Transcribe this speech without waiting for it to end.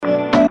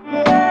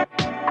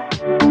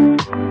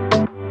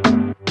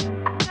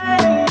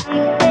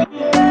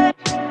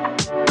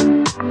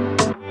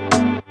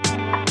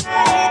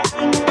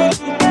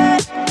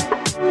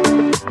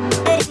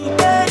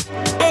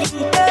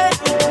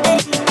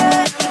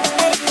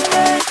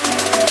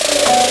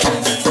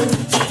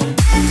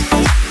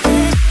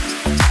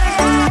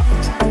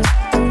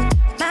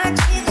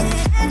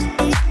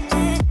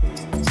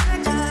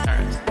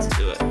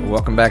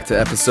back to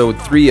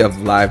episode 3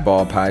 of Live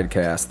Ball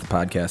Podcast, the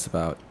podcast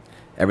about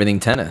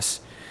everything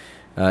tennis.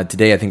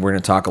 Today I think we're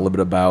going to talk a little bit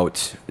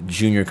about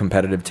junior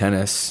competitive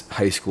tennis,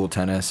 high school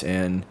tennis,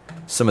 and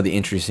some of the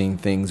interesting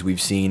things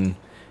we've seen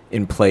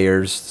in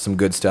players, some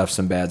good stuff,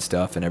 some bad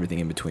stuff, and everything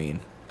in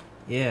between.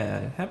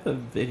 Yeah, I have a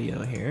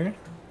video here.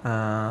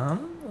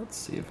 Let's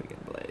see if we can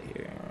play it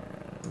here.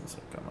 What's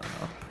it coming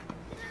up?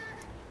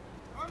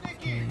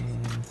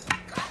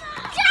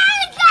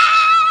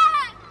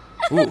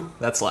 Ooh,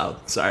 that's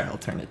loud. Sorry, I'll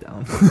turn it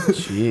down.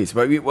 Jeez,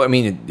 but I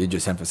mean, it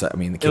just emphasized. I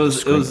mean, the kid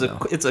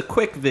it's a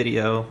quick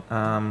video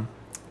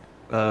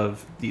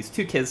of these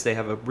two kids. They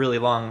have a really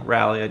long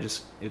rally.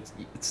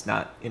 It's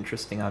not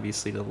interesting,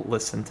 obviously, to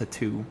listen to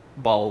two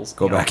balls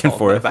go back and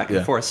forth. Back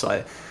and forth. So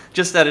I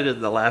just edited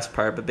the last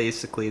part, but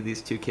basically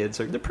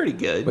they're pretty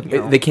good.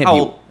 But they can't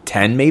be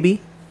 10,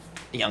 maybe.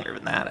 Younger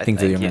than that, I think.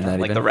 They're younger than that.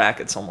 Like even? The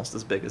racket's almost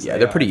as big as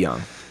they're pretty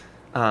young.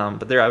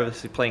 But they're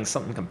obviously playing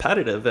something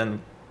competitive, and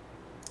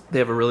they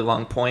have a really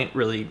long point,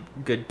 really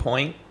good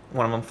point.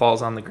 One of them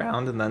falls on the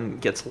ground and then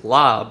gets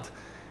lobbed,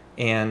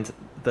 and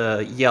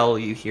the yell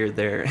you hear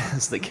there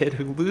is the kid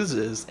who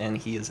loses, and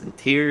he is in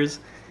tears.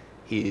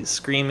 He's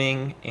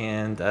screaming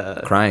and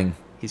crying.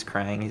 He's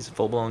crying. He's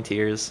full-blown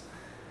tears.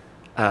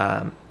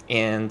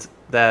 And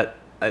that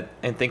I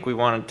think we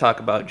want to talk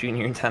about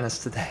junior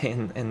tennis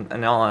today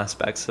and all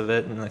aspects of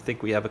it. And I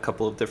think we have a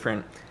couple of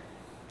different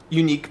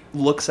unique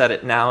looks at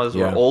it now as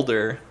we're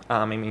older.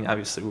 I mean,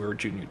 obviously we were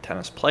junior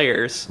tennis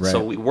players, right.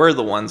 So we were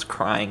the ones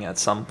crying at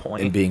some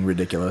point. And being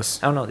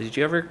ridiculous. I don't know. Did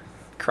you ever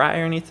cry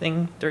or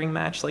anything during a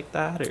match like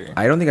that? Or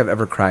I don't think I've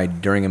ever cried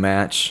during a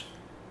match.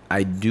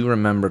 I do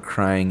remember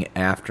crying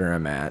after a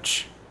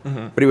match,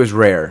 but it was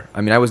rare.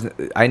 I mean,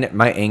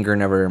 my anger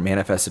never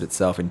manifested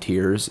itself in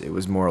tears. It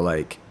was more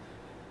like,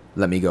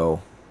 let me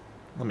go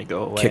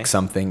away, kick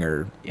something,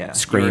 or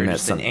scream you were at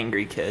just something. An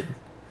angry kid.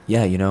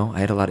 Yeah, I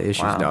had a lot of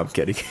issues. Wow. No, I'm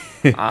kidding.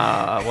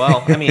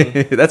 Well, I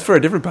mean... That's for a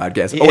different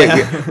podcast. Yeah. Oh,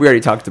 wait, we already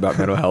talked about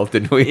mental health,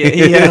 didn't we?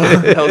 Yeah,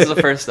 that was the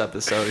first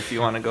episode, if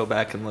you want to go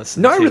back and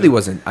listen. No, I really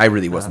wasn't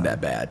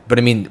that bad. But,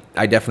 I mean,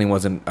 I definitely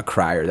wasn't a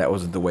crier. That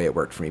wasn't the way it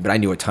worked for me. But I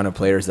knew a ton of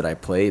players that I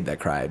played that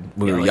cried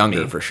when we were like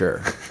younger, me. for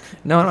sure.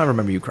 No, I don't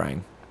remember you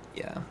crying.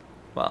 Yeah,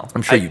 well...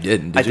 I'm sure you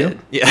didn't, did you? I did,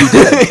 yeah. You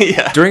did?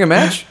 Yeah. During a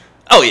match?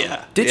 Oh,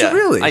 yeah. Did you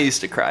really? I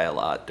used to cry a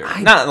lot.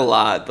 Not a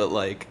lot, but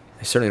like...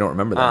 I certainly don't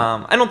remember that.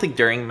 I don't think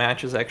during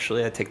matches,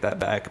 actually. I take that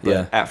back.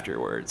 But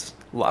afterwards.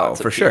 Lots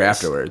of tears. Sure,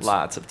 afterwards.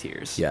 Lots of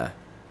tears. Yeah.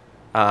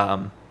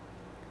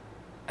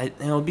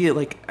 It'll be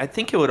like... I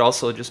think it would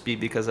also just be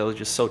because I was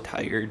just so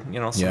tired.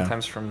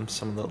 Sometimes from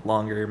some of the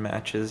longer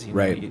matches.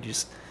 Right. You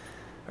just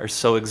are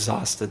so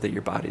exhausted that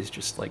your body's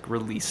just like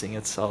releasing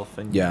itself.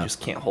 And you just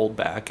can't hold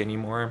back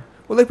anymore.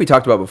 Well, like we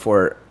talked about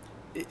before,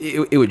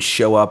 it would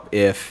show up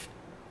if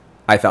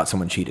I thought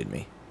someone cheated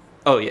me.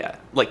 Oh, yeah.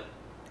 Like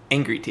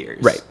angry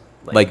tears. Right.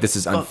 Like this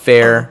is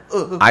unfair.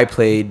 I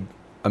played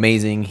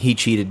amazing. He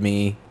cheated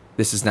me.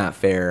 This is not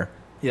fair.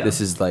 Yeah.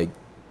 This is like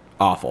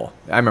awful.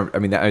 I remember. I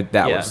mean, that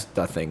was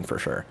the thing for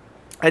sure.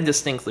 I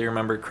distinctly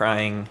remember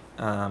crying.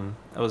 I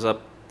was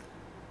up.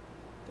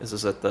 This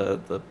was at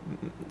the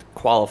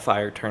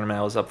qualifier tournament.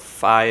 I was up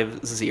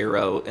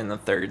 5-0 in the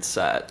third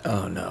set.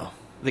 Oh no.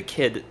 The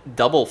kid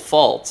double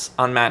faults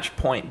on match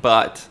point,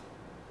 but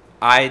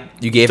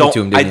you gave it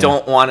to him. Didn't I you?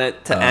 don't want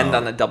it to end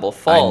on a double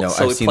fault. I know.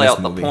 So I've we play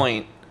out movie. the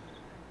point.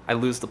 I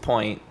lose the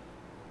point,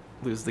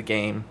 lose the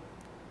game,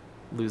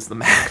 lose the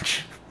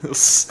match.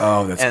 That's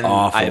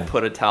awful. I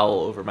put a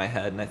towel over my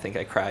head, and I think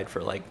I cried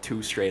for like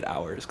 2 straight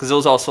hours. Because it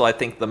was also, I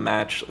think, the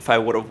match, if I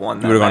would have won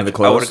that match,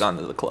 I would have gone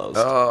to the close.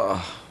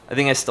 Oh. I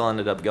think I still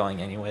ended up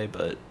going anyway,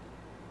 but...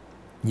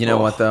 You know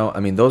what, though? I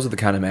mean, those are the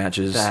kind of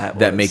matches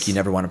that make you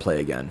never want to play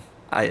again.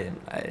 I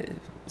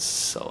was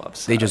so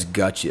upset. They just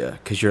gut you,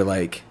 because you're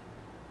like,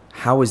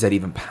 how is that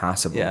even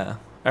possible? Yeah.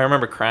 I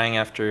remember crying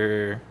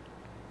after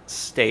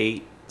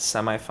state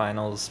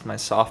semifinals my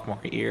sophomore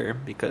year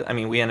because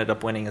we ended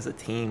up winning as a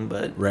team,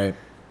 but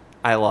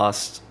I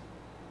lost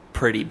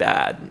pretty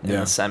bad in the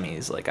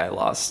semis. Like I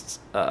lost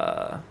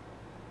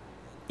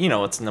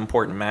it's an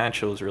important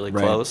match. It was really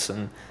close,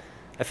 and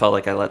I felt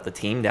like I let the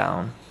team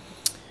down.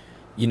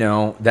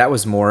 That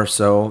was more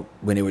so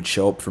when it would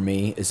show up for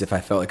me, is if I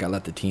felt like I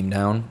let the team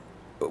down.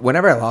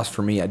 Whenever I lost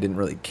for me, I didn't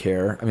really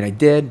care. I mean, I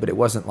did, but it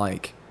wasn't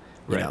like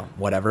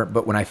whatever.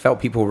 But when I felt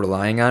people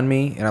relying on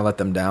me and I let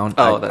them down,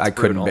 I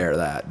couldn't bear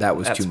that. That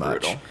was too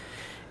much. Brutal.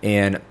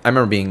 And I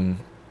remember being,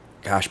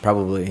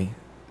 probably,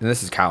 and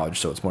this is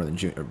college, so it's more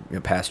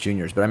than past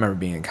juniors, but I remember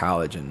being in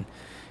college and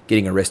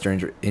getting a wrist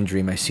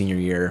injury my senior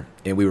year,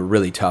 and we were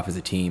really tough as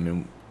a team,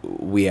 and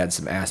we had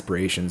some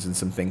aspirations and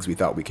some things we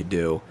thought we could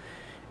do,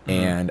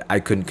 and I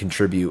couldn't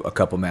contribute a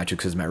couple matches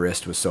because my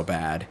wrist was so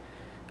bad.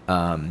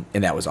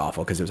 And that was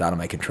awful because it was out of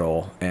my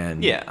control,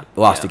 and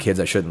lost to kids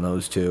I shouldn't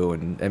lose to,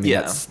 and I mean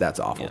that's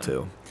awful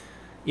too.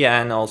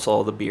 Yeah, and also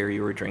all the beer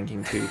you were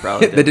drinking too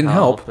probably didn't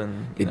help.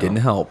 And, it didn't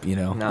help,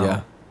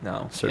 No,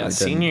 certainly didn't.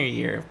 Senior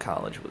year of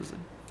college was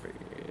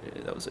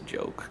a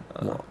joke.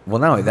 Well,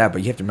 not only that,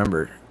 but you have to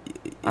remember,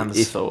 I'm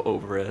so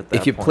over it.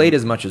 If you played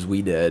as much as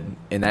we did,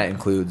 and that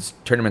includes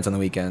tournaments on the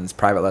weekends,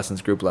 private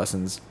lessons, group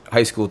lessons,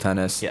 high school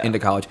tennis, into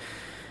college.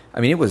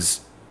 I mean, it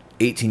was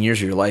 18 years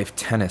of your life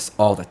tennis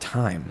all the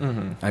time.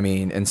 Mm-hmm. I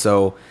mean, and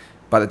so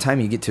by the time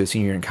you get to a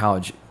senior year in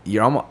college,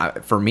 you're almost,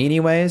 for me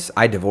anyways,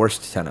 I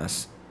divorced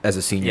tennis as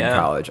a senior in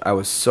college. I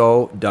was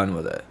so done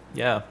with it.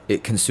 Yeah.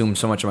 It consumed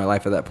so much of my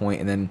life at that point,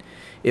 and then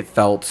it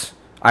felt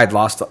I'd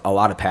lost a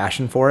lot of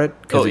passion for it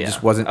because it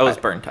just wasn't. I was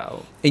burnt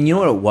out. And you know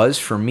what it was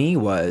for me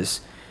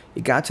was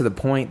it got to the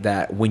point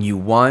that when you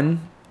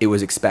won, it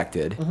was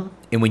expected,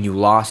 and when you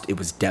lost, it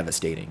was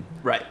devastating.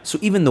 Right. So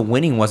even the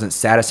winning wasn't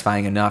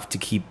satisfying enough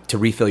to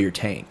refill your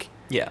tank.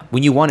 Yeah.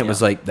 When you won, it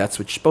was like, that's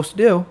what you're supposed to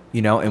do,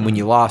 you know? And when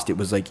you lost, it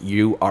was like,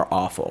 you are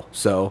awful.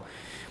 So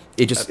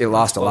it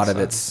lost a lot of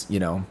its, you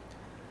know.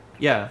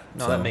 Yeah.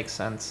 No, that makes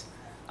sense.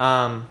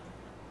 Yeah,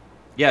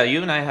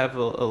 you and I have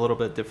a little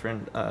bit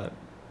different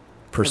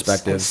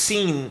perspectives.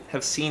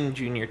 Have seen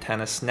junior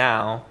tennis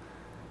now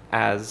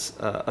as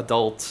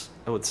adults,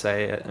 I would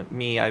say.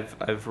 Me,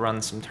 I've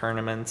run some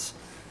tournaments,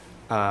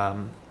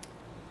 and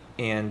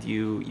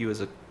you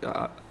as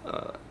a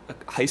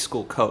high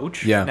school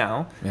coach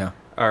now. Yeah.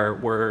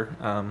 Were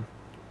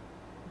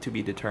to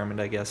be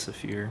determined, I guess,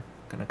 if you're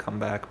gonna come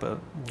back. But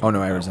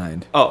I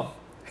resigned. Oh,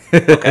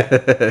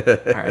 okay.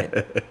 All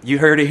right, you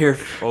heard it here,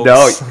 folks.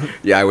 No,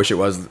 yeah, I wish it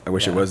was. It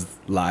was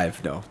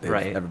live. No,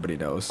 everybody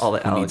knows. All the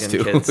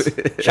Allegan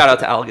kids. Shout out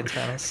to Allegan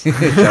Tennis. Shout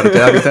out to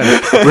Allegan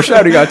Tennis. We're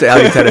shouting out to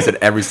Allegan Tennis at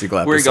every single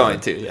episode. We're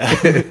going to,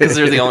 because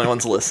they're the only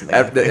ones listening.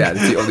 Yeah,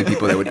 it's the only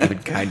people that would even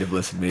kind of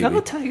listen. Maybe.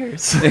 Go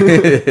Tigers.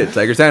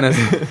 Tigers Tennis.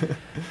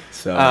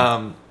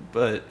 So.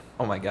 But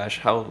oh my gosh,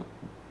 how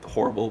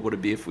horrible would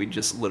it be if we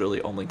just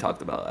literally only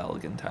talked about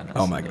Allegan Tennis?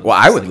 Oh my god. Well,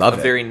 I would love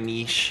it. Very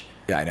niche.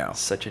 Yeah, I know.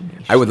 Such a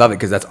niche. I would love it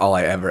because that's all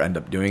I ever end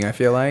up doing, I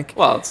feel like.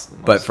 Well,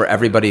 but for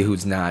everybody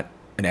who's not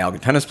an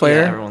Allegan tennis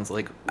player, everyone's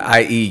like,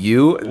 i.e.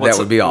 you, that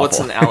would be awful. What's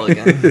an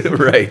Allegan?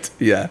 Right.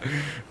 Yeah.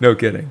 No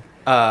kidding.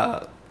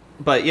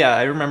 But yeah,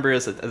 I remember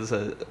as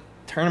a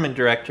tournament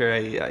director,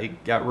 I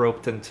got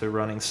roped into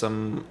running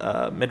some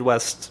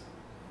Midwest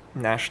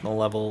national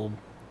level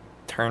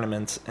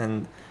tournaments,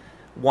 and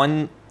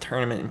one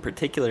tournament in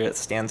particular that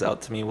stands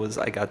out to me was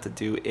I got to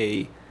do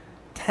a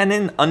 10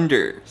 and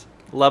under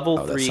level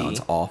 3 that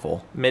sounds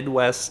awful.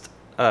 Midwest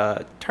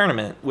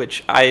tournament,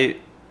 which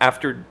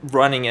after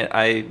running it,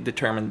 I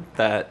determined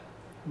that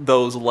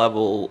those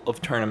level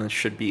of tournaments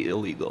should be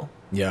illegal.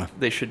 Yeah.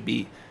 They should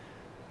be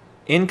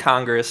in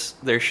Congress.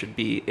 There should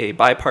be a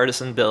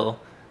bipartisan bill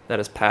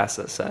that is passed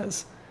that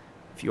says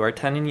if you are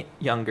 10 and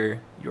younger,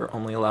 you are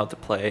only allowed to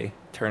play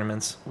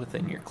tournaments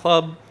within your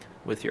club,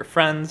 with your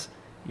friends.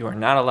 You are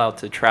not allowed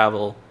to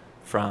travel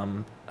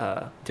from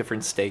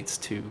different states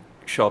to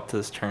show up to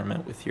this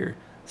tournament with your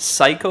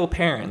psycho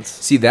parents.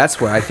 See, that's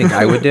what I think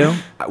I would do.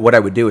 What I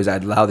would do is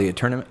I'd allow the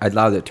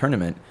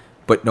tournament,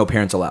 but no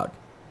parents allowed.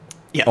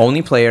 Yeah.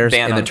 Only players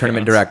and the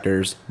tournament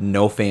directors,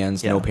 no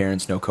fans, no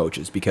parents, no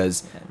coaches,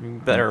 because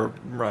you better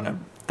run a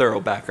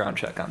thorough background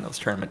check on those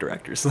tournament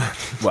directors.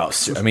 Well,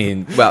 I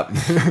mean,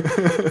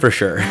 for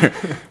sure.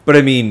 But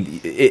I mean,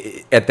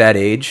 at that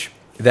age,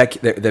 that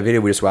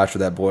video we just watched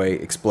with that boy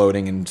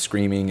exploding and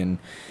screaming, and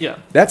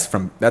that's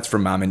from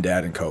mom and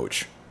dad and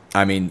coach.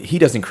 I mean, he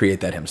doesn't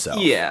create that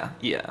himself. Yeah.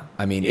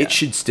 I mean, it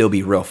should still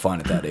be real fun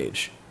at that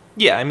age.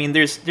 Yeah, I mean,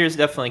 there's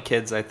definitely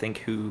kids, I think,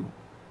 who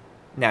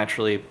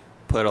naturally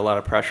put a lot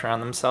of pressure on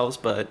themselves,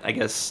 but I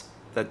guess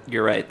that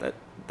you're right, that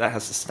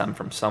has to stem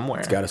from somewhere.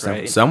 It's got to stem.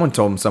 Right? Someone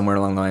told him somewhere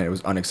along the line it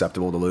was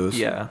unacceptable to lose.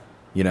 Yeah.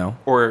 You know?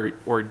 Or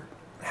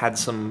had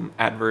some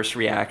adverse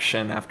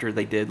reaction after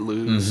they did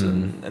lose,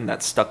 and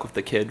that stuck with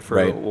the kid for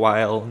a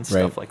while and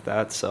stuff like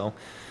that. So,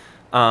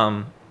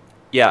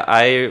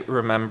 I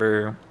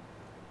remember,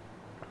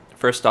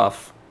 first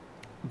off,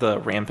 the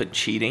rampant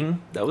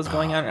cheating that was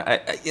going on.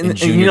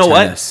 And you know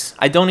tennis.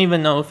 What? I don't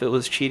even know if it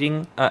was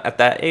cheating at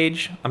that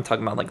age. I'm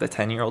talking about like the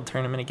 10-year-old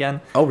tournament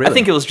again. Oh, really? I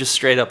think it was just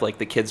straight up like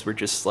the kids were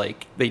just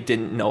like, they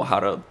didn't know how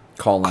to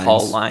call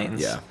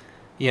lines. Yeah.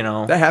 You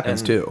know? That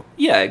happens too.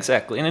 Yeah,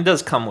 exactly. And it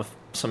does come with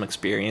some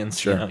experience.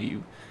 Sure. You know,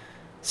 you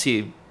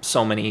see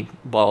so many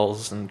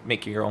balls and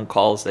make your own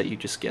calls that you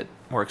just get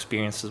more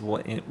experience as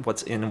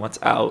what's in and what's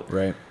out.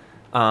 Right.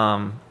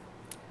 And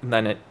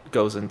then it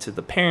goes into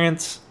the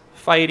parents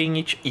fighting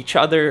each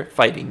other,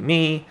 fighting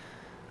me.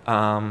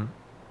 I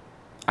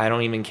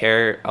don't even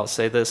care, I'll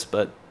say this,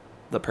 but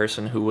the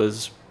person who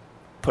was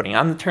putting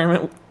on the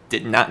tournament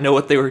did not know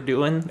what they were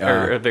doing,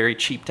 or very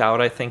cheaped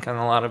out, I think, on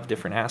a lot of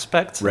different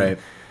aspects. Right.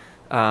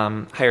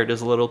 And, hired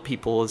as little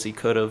people as he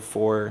could have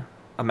for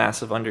a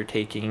massive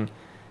undertaking,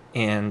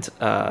 and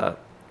that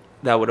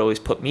would always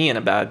put me in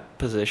a bad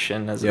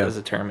position as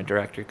a tournament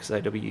director, because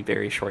I'd be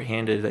very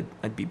short-handed.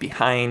 I'd be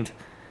behind.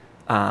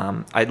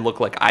 I'd look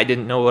like I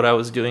didn't know what I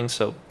was doing,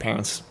 so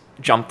parents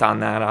jumped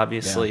on that,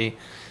 obviously.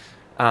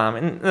 Yeah.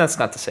 And that's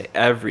not to say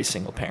every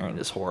single parent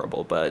is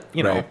horrible, but,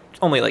 you know,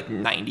 only like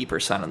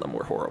 90% of them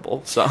were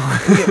horrible. So,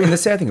 and the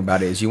sad thing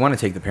about it is you want to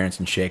take the parents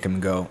and shake them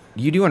and go,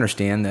 you do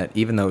understand that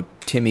even though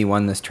Timmy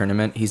won this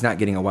tournament, he's not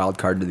getting a wild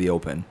card to the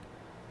Open.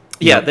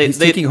 he's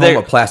taking home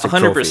a plastic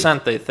 100% trophy.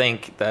 they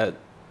think that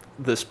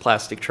this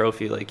plastic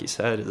trophy, like you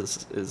said,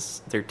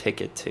 is their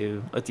ticket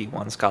to a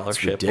D1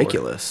 scholarship. It's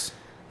ridiculous.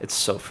 It's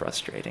so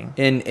frustrating.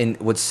 And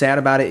what's sad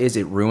about it is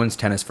it ruins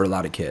tennis for a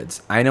lot of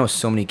kids. I know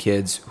so many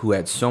kids who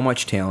had so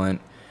much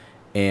talent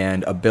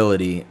and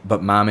ability,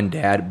 but mom and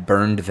dad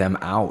burned them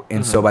out.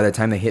 And so by the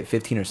time they hit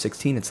 15 or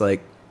 16, it's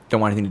like,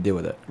 don't want anything to do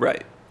with it.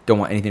 Right. Don't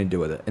want anything to do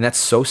with it. And that's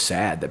so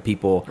sad that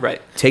people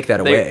right. take that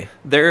away.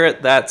 They're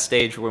at that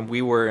stage when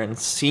we were in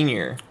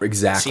senior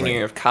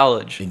year of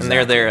college, and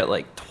they're there at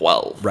like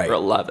 12 or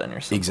 11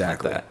 or something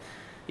like that.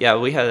 Yeah,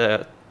 we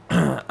had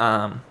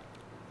a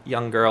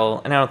young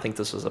girl, and I don't think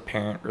this was a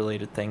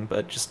parent-related thing,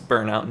 but just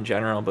burnout in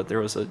general, but there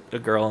was a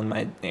girl in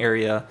my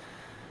area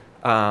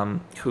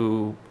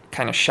who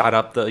kind of shot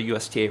up the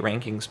USTA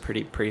rankings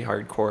pretty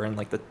hardcore in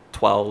like the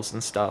 12s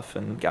and stuff,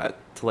 and got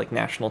to like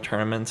national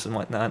tournaments and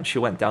whatnot. And she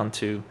went down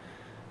to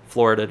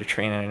Florida to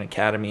train at an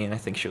academy, and I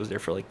think she was there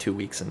for like 2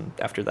 weeks, and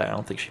after that I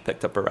don't think she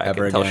picked up a racket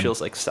until she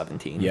was like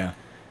 17. Yeah.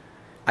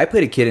 I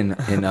played a kid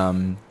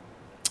in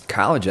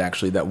college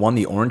actually that won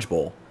the Orange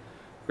Bowl.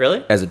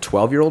 Really? As a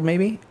 12-year-old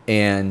maybe,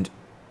 and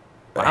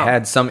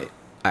had some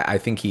I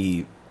think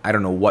I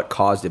don't know what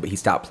caused it, but he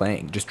stopped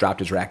playing, just dropped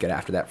his racket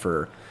after that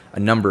for a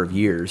number of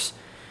years,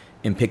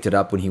 and picked it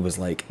up when he was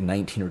like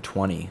 19 or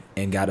 20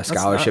 and got a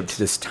scholarship to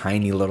this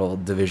tiny little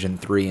Division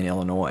III in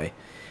Illinois.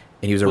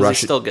 And he was Was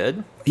he still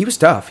good? He was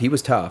tough. And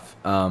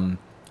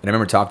I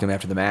remember talking to him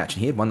after the match,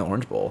 and he had won the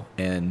Orange Bowl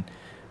and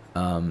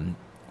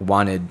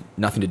wanted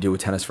nothing to do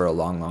with tennis for a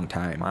long, long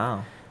time.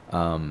 Wow.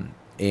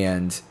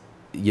 And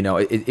you know,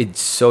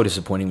 it's so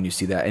disappointing when you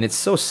see that, and it's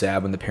so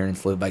sad when the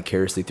parents live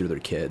vicariously through their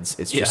kids.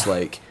 It's just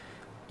like,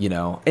 you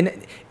know,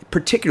 and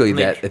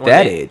particularly at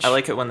that age. I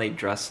like it when they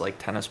dress like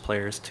tennis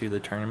players to the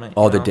tournament.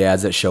 All the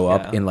dads that show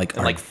up in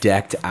like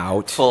decked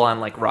out, full on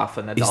like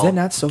Rafa Nadal. Is that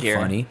not so gear.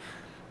 funny?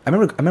 I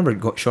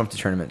remember showing up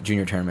to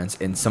junior tournaments,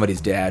 and somebody's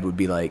dad would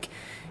be like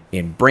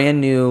in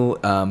brand new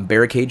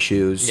barricade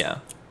shoes. Yeah.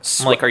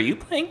 I'm like, are you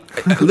playing?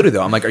 Literally,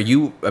 though, I'm like, are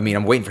you? I mean,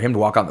 I'm waiting for him to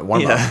walk out in the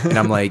warm-up, and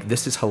I'm like,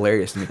 this is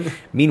hilarious to me.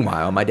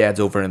 Meanwhile, my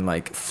dad's over in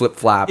like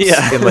flip-flops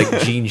and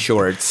like jean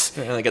shorts,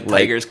 and like a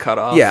tiger's cut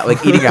off. Yeah,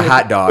 like eating a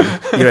hot dog.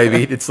 You know what I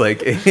mean? It's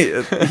like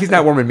he's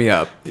not warming me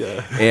up.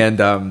 Yeah,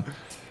 and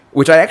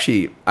which I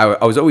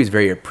was always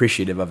very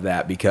appreciative of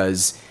that,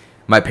 because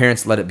my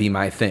parents let it be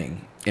my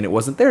thing, and it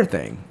wasn't their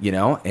thing, you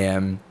know.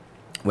 And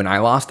when I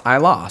lost,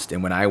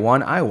 and when I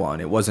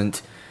won. It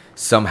wasn't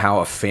somehow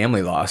a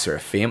family loss or a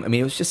family. I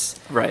mean, it was just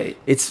right.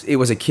 It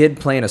was a kid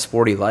playing a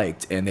sport he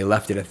liked, and they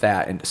left it at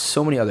that. And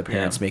so many other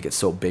parents make it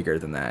so bigger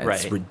than that.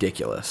 It's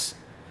ridiculous.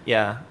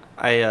 Yeah,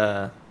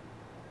 I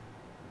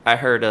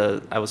heard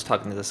I was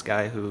talking to this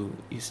guy who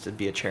used to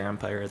be a chair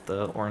umpire at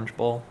the Orange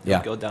Bowl.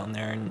 Yeah, go down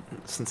there, and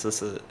since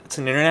it's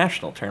an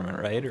international tournament,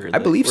 right? I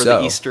believe so.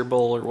 The Easter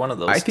Bowl or one of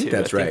those. I think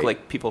that's right. I think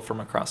like people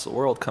from across the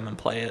world come and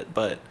play it,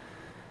 but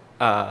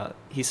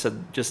he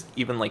said just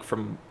even like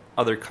from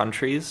other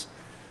countries,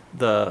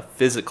 the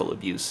physical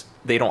abuse,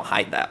 they don't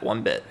hide that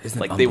one bit.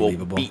 Like they will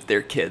beat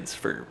their kids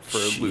for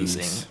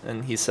losing.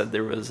 And he said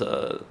there was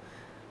a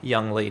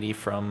young lady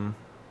from,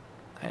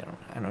 I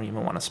don't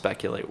even want to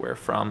speculate where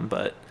from,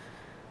 but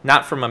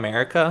not from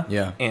America.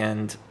 Yeah.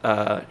 And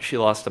she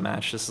lost a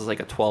match. This is like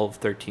a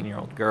 12,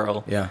 13-year-old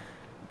girl. Yeah.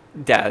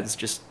 Dad's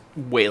just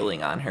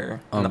wailing on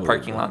her in the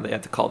parking lot. They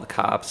had to call the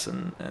cops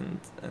and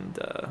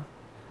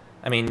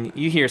I mean,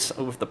 you hear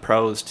with the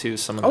pros too.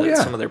 Some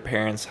of their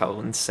parents, how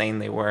insane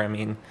they were. I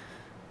mean,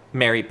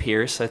 Mary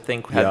Pierce, I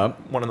think, had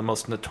one of the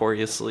most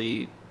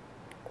notoriously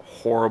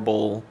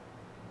horrible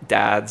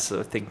dads.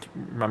 I think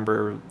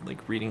remember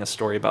like reading a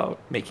story about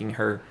making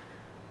her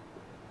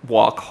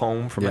walk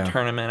home from a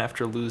tournament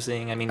after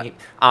losing. I mean,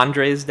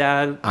 Andre's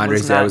dad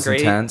was great.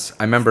 Intense.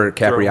 I remember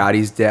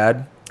Capriati's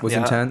dad was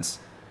intense.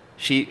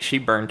 She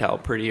burnt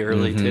out pretty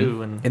early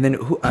too, and then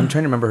I'm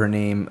trying to remember her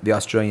name, the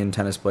Australian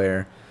tennis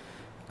player.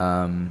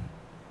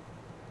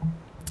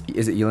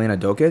 Is it Jelena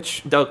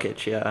Dokic?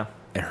 Dokic, yeah.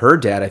 And her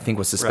dad, I think,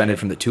 was suspended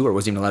from the tour.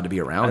 Wasn't even allowed to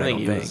be around. I think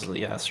he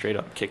was straight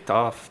up kicked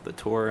off the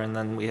tour. And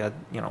then we had,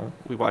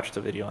 we watched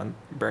a video on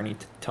Bernie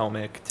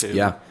Tomic too.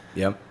 Yeah.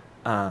 Yep.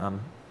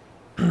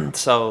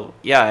 So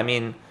yeah, I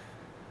mean,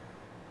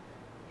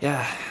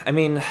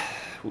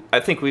 I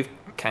think we've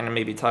kind of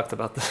maybe talked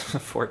about this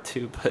before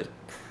too,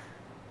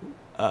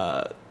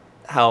 but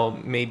how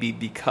maybe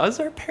because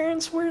our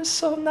parents were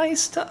so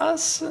nice to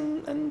us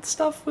and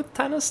stuff with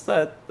tennis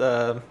that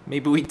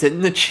maybe we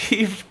didn't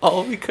achieve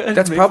all we could.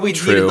 That's maybe probably we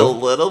true. Needed a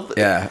little bit.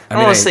 Yeah, I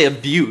don't want to say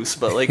abuse,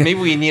 but like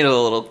maybe we needed a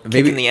little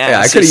kick in the ass. Yeah,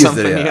 I could have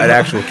used it. An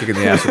actual kick in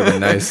the ass would have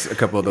been nice. A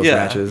couple of those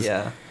matches.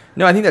 Yeah.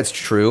 No, I think that's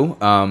true.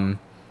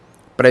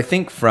 But I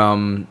think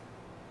from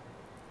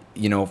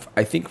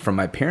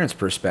my parents'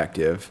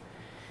 perspective,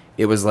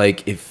 it was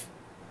like if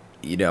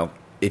you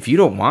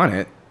don't want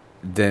it,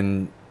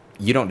 then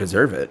you don't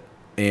deserve it.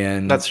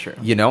 And that's true.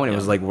 And it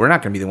was like, we're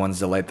not going to be the ones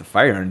to light the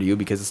fire under you,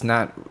 because it's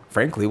not,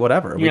 frankly,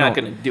 whatever. You're not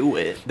going to do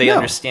it. They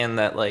understand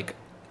that, like,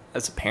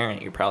 as a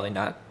parent, you're probably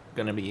not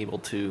going to be able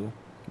to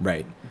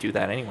Right. do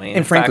that anyway. And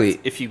in frankly,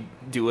 fact, if you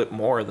do it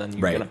more, then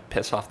you're Right. going to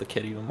piss off the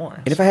kid even more.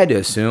 And if I had to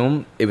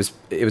assume, it was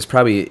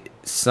probably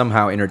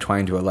somehow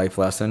intertwined to a life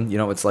lesson. You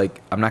know, it's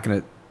like, I'm not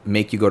going to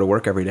make you go to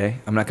work every day.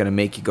 I'm not going to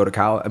make you go to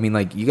college. I mean,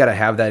 like, you got to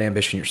have that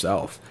ambition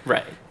yourself.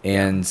 Right.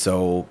 And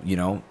so, you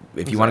know,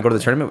 if you want to go to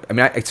the tournament, I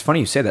mean, it's funny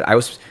you say that. I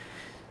was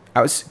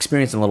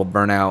experiencing a little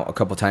burnout a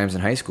couple times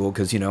in high school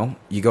because, you know,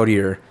 you go to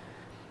your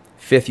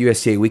 5th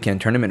USTA weekend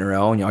tournament in a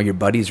row and all your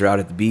buddies are out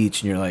at the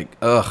beach and you're like,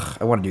 ugh,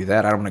 I want to do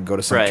that. I don't want to go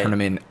to some Right.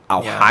 tournament in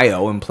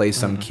Ohio and play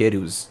some kid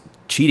who's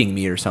cheating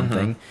me or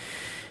something.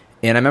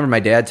 And I remember my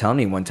dad telling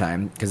me one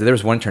time, because there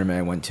was one tournament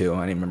I went to,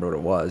 I didn't remember what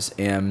it was,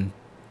 and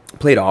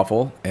played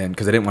awful, and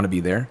because I didn't want to be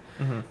there.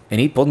 And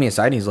he pulled me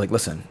aside and he's like,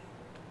 listen,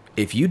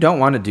 if you don't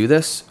want to do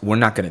this, we're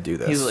not going to do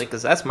this. He's like,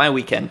 'cause that's my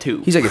weekend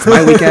too. He's like, it's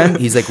my weekend.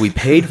 He's like, we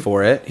paid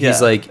for it. Yeah,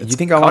 He's like, you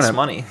think I want to?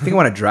 money. You think I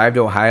want to drive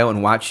to Ohio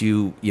and watch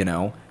you, you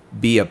know,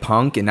 be a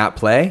punk and not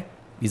play?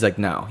 He's like,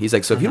 no. He's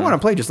like, so if you don't want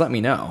to play, just let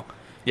me know.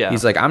 Yeah.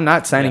 He's like, I'm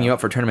not signing Yeah. you up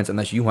for tournaments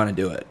unless you want to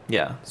do it.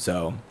 Yeah.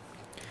 So,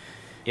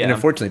 Yeah. and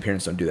unfortunately,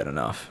 parents don't do that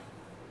enough.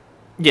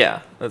 Yeah,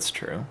 that's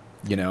true.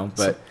 You know,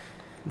 but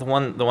The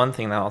one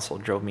thing that also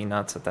drove me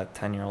nuts at that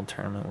 10-year-old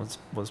tournament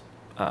was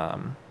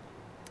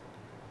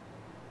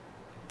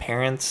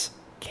parents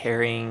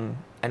carrying,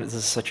 and this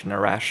is such an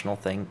irrational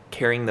thing,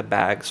 carrying the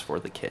bags for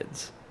the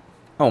kids.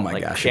 oh my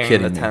Like gosh, you're carrying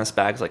kidding the me. tennis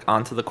bags like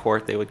onto the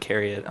court. They would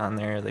carry it on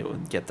there. They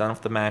would get done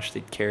with the match.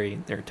 They'd carry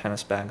their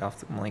tennis bag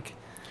off. I'm like,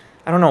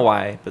 I don't know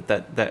why, but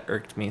that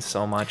irked me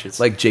so much. It's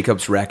Like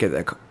Jacob's racket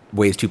that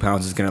weighs 2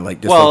 pounds is gonna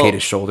like dislocate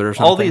his shoulder or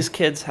something. all these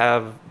kids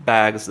have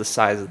bags the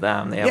size of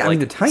them. They have Yeah, I like mean,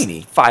 they're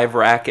tiny. 5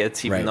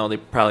 rackets, even Right. though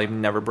they've probably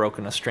never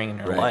broken a string in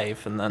their Right.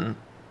 life. And then,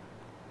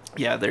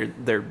 yeah,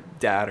 their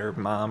dad or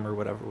mom or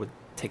whatever would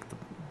take the.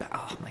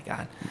 Oh my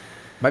god.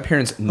 My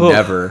parents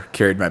never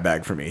carried my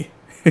bag for me.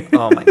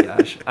 Oh my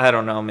gosh. I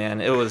don't know, man.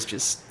 It was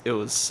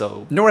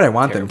so. Nor would I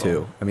want them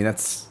terrible. to. I mean,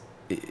 that's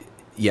yeah.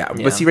 Yeah.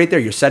 But see, right there,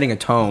 you're setting a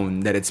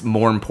tone that it's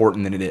more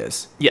important than it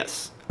is.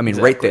 Yes. I mean,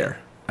 right exactly. there.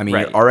 I mean,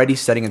 Right. you're already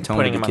setting a tone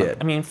Putting with him the on. kid.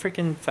 I mean,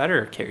 freaking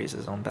Federer carries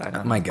his own bag.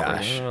 On my the court.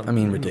 gosh. You know, I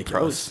mean, the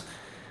ridiculous. Pros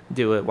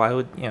do it. Why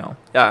would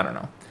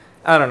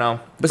I don't know.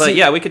 But see-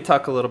 yeah, we could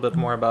talk a little bit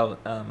more about.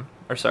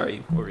 Or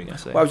sorry, what were you gonna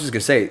say? Well, I was just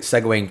gonna say,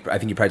 segueing. I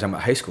think you're probably talking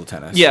about high school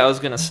tennis. Yeah, I was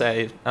gonna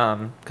say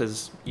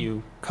because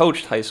you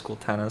coached high school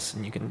tennis,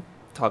 and you can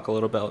talk a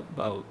little bit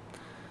about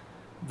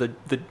the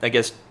I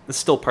guess it's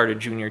still part of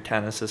junior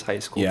tennis is high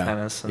school Yeah,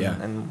 tennis, and, yeah.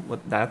 and what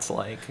that's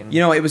like. And You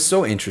know, it was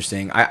so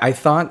interesting. I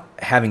thought,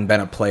 having been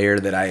a player,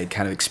 that I had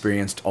kind of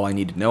experienced all I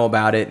needed to know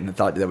about it, and I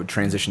thought that would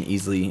transition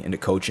easily into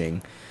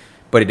coaching,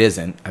 but it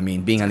isn't. I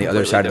mean, being on the other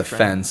completely side of the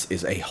different. fence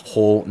is a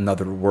whole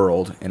nother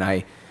world, and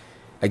I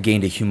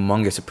gained a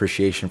humongous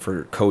appreciation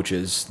for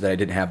coaches that I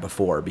didn't have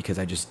before because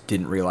I just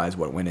didn't realize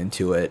what went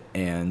into it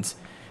and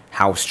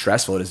how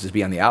stressful it is to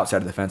be on the outside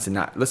of the fence and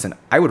not listen.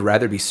 I would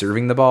rather be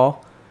serving the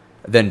ball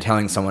than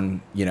telling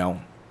someone, you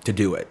know, to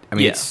do it. I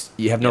mean, Yeah.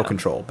 you have no Yeah.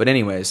 control. But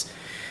anyways,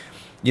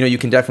 you know, you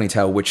can definitely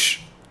tell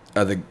which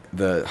of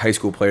the high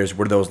school players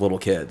were those little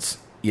kids,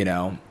 you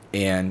know,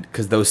 and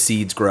because those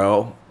seeds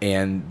grow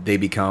and they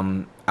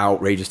become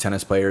outrageous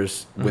tennis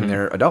players when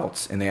they're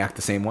adults and they act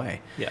the same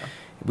way. yeah,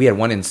 We had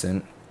one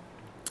incident,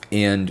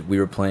 and we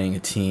were playing a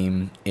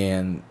team,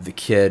 and the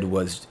kid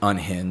was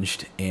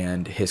unhinged,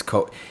 and his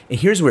coach. And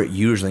here's where it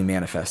usually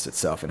manifests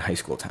itself in high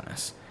school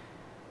tennis.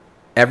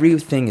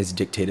 Everything is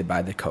dictated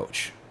by the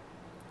coach.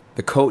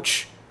 The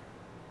coach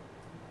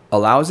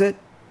allows it,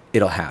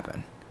 it'll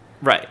happen,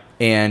 right.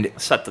 and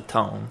Set the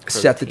tone. for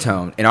set the team.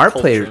 tone. And our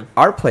Culture.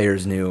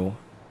 players knew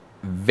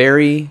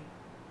very,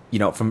 you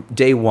know, from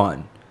day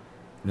one,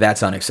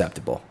 that's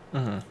unacceptable.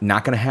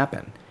 Not going to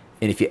happen.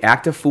 And if you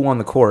act a fool on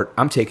the court,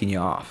 I'm taking you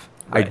off.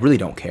 I Right. really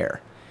don't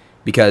care.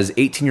 Because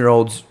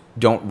 18-year-olds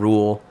don't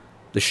rule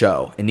the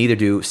show, and neither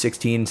do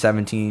 16,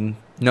 17.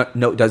 No,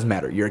 it doesn't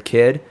matter. You're a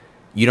kid.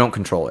 You don't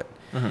control it.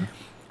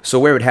 So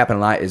where it would happen a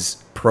lot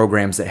is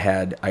programs that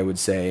had, I would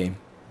say,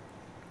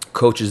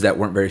 coaches that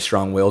weren't very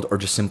strong-willed or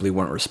just simply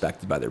weren't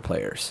respected by their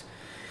players.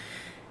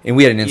 And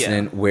we had an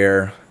incident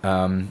where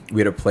we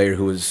had a player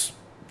who was,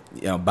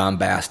 you know,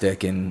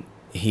 bombastic, and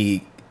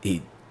he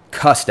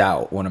cussed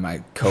out one of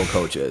my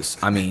co-coaches.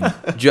 I mean,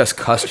 just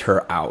cussed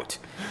her out.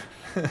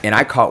 And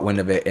I caught wind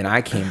of it, and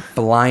I came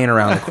flying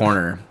around the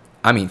corner.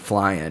 I mean,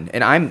 flying.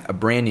 And I'm a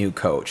brand new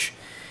coach.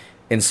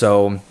 And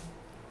so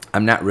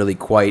I'm not really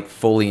quite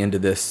fully into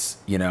this,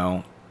 you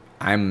know,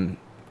 I'm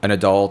an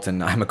adult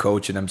and I'm a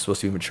coach and I'm supposed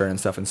to be mature and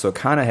stuff. And so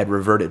kind of had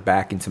reverted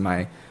back into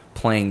my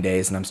playing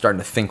days, and I'm starting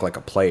to think like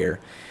a player.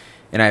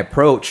 And I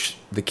approach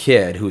the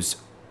kid who's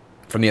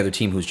from the other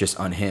team who's just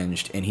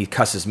unhinged, and he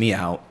cusses me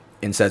out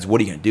and says, "What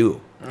are you going to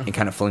do?" And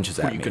kind of flinches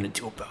at me. What are you gonna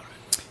do about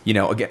it? You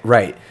know, again,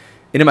 right.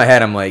 And in my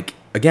head, I'm like,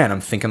 again,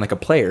 I'm thinking like a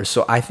player.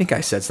 So I think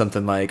I said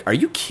something like, "Are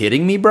you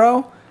kidding me,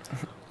 bro?"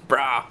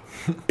 Brah.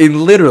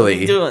 And literally, What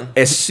are you doing?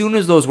 as soon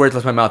as those words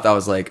left my mouth, I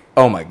was like,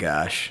 "Oh my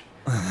gosh,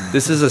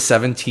 this is a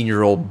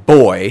 17-year-old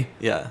boy.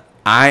 Yeah.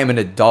 I am an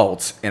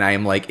adult, and I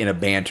am like in a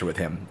banter with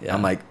him." Yeah.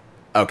 I'm like,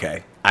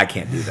 okay, I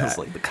can't do that. It's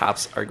like the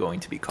cops are going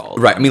to be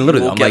called. Right. I mean,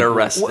 literally, we'll I'm get like,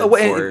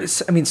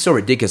 arrested I mean, so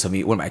ridiculous of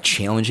me. What am I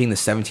challenging the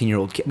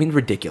 17-year-old kid? I mean,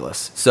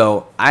 ridiculous.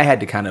 So I had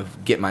to kind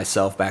of get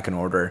myself back in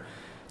order,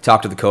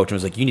 talk to the coach, and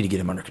was like, you need to get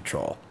him under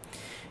control.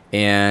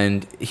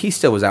 And he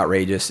still was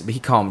outrageous, but he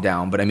calmed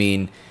down. But I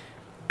mean,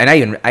 and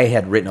I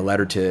had written a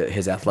letter to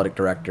his athletic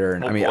director,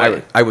 and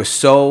I was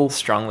so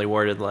strongly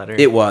worded letter.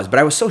 It was, but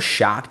I was so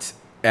shocked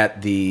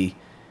at the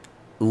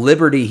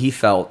liberty he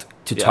felt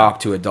to talk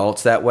to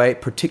adults that way,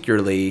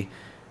 particularly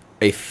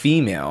a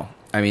female.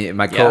 I mean,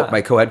 my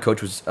co-head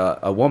coach was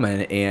a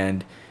woman,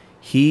 and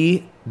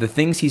the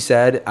things he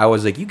said, I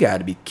was like, you got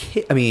to be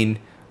kidding. I mean,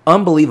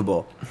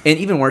 unbelievable. And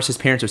even worse, his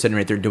parents were sitting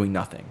right there doing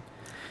nothing.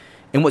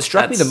 And what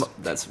struck me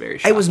that's very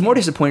shocking. I was more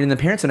disappointed in the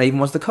parents than I even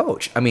was the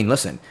coach. I mean,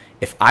 listen,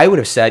 if I would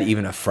have said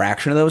even a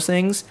fraction of those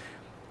things,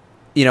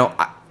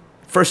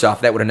 first off,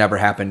 that would have never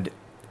happened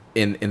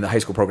in the high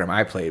school program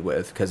I played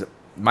with, because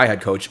my head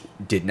coach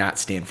did not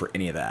stand for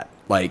any of that.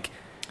 Like,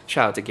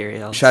 shout out to Gary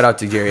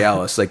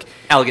Ellis. Like,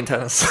 Allegan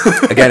Tennis.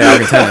 Again,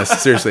 Allegan Tennis,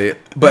 seriously.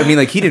 But I mean,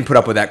 like, he didn't put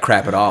up with that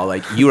crap at all.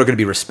 Like, you are going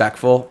to be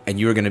respectful and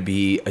you are going to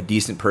be a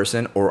decent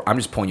person, or I'm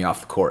just pulling you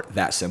off the court.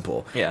 That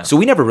simple. Yeah. So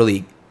we never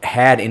really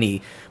had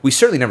we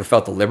certainly never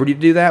felt the liberty to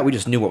do that. We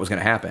just knew what was going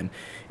to happen.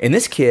 And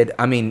this kid,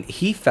 I mean,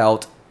 he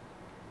felt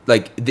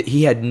like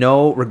he had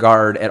no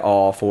regard at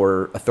all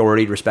for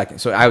authority, respecting.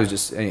 So I was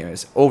just,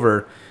 anyways,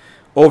 over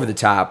the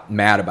top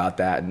mad about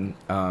that. And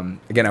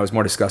again, I was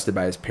more disgusted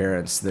by his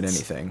parents than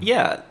anything.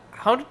 Yeah.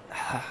 How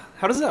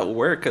does that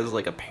work as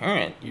like a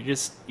parent?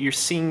 You're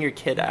seeing your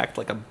kid act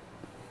like a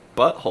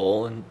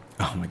butthole, and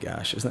oh my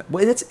gosh, isn't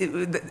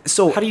that,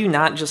 so how do you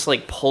not just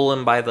like pull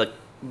him by the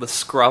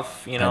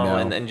scruff,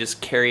 and just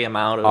carry him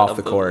out of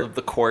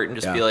the court and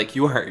just be like,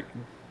 you are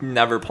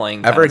never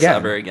playing tennis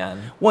ever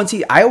again. Well,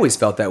 see, I always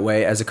felt that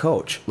way as a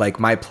coach. Like,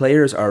 my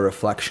players are a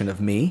reflection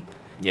of me.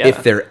 Yeah.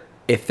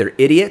 If they're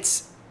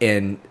idiots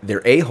and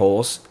they're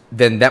a-holes,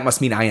 then that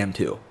must mean I am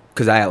too,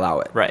 because I allow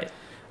it. Right.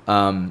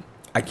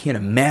 I can't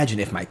imagine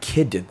if my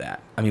kid did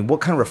that. I mean, what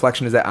kind of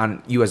reflection is that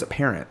on you as a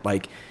parent?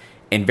 Like,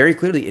 and very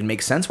clearly, it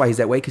makes sense why he's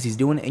that way, because he's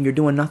doing it and you're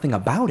doing nothing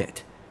about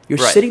it. You're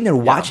sitting there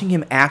watching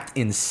him act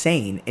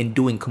insane and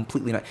doing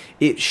completely not.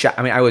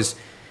 I mean,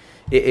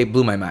 it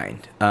blew my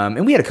mind.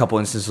 And we had a couple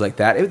instances like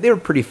that. They were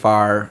pretty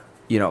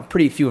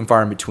pretty few and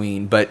far in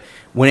between. But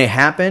when it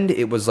happened,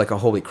 it was like a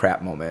holy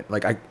crap moment.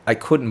 Like, I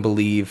couldn't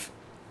believe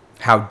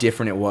how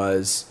different it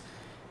was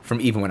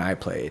from even when I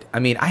played. I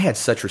mean, I had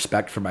such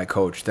respect for my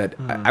coach that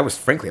I was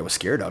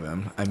scared of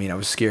him. I mean, I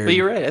was scared. But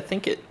you're right. I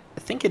think it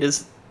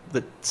is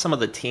some of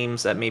the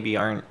teams that maybe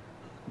aren't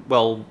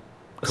well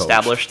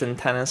established in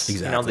tennis.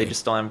 Exactly. They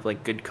just don't have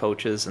like good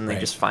coaches, and they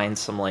just find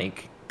some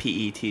like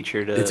PE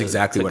teacher to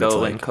what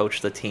go it's and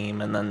coach the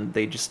team, and then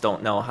they just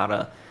don't know how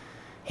to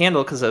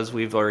handle, because as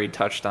we've already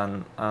touched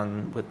on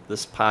with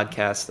this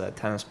podcast, that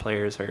tennis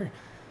players are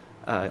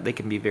they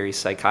can be very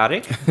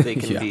psychotic. They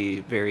can be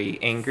very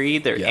angry.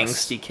 They're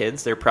angsty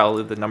kids. They're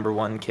probably the number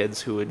one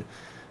kids who would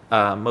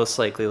most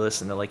likely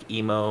listen to like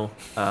emo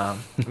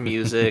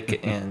music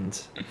and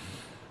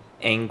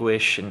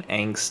anguish and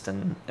angst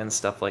and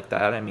stuff like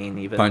that. I mean,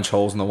 even punch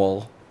holes in the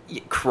wall,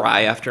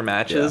 cry after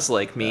matches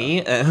like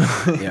me.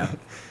 Yeah.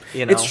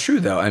 It's true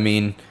though. I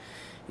mean,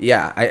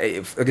 like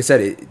I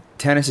said,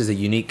 tennis is a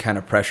unique kind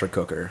of pressure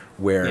cooker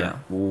where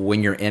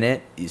when you're in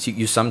it,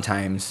 you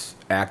sometimes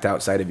act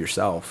outside of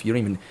yourself. You don't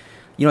even,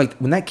 like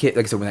when that kid,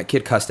 like I said, when that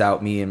kid cussed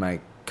out me and my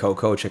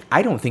co-coach, like,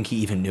 I don't think he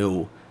even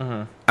knew.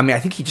 Mm-hmm. I mean, I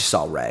think he just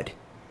saw red.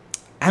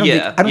 I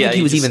don't think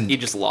he was even. He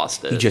just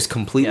lost it. He just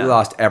completely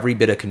lost every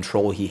bit of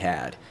control he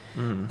had.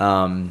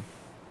 Mm-hmm.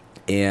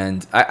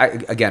 And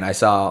I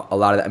saw a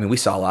lot of that. I mean, we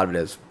saw a lot of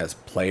it as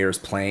players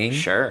playing.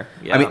 Sure.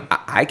 Yeah. I mean,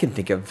 I can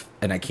think of,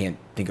 and I can't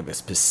think of a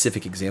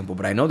specific example,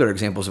 but I know there are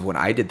examples of when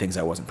I did things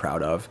I wasn't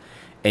proud of,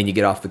 and you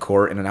get off the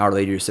court, and an hour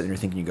later you're sitting there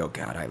thinking, you go,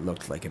 God, I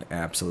looked like an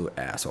absolute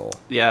asshole.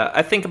 Yeah,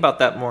 I think about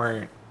that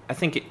more. I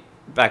think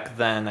back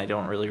then I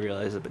don't really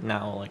realize it, but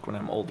now, like when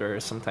I'm older,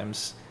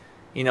 sometimes,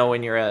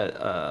 when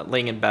you're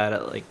laying in bed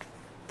at like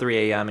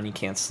 3 a.m. and you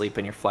can't sleep,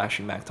 and you're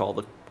flashing back to all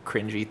the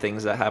cringy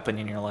things that happen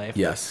in your life.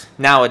 Yes.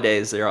 But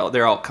nowadays they're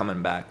all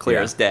coming back clear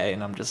as day,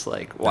 and I'm just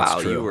like, wow,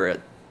 you were a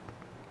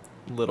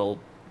little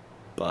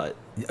butt.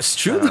 It's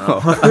true though.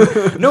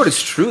 No,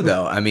 it's true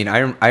though. I mean,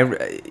 I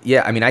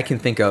mean, I can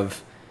think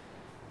of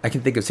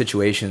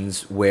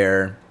situations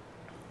where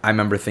I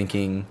remember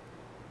thinking,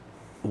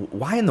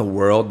 why in the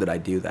world did I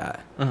do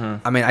that?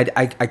 Mm-hmm. I mean,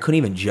 I couldn't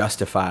even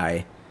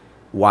justify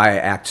why I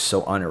act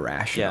so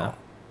unirrational. Yeah.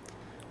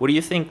 What do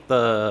you think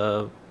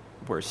the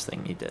worst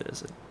thing you did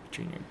as a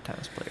junior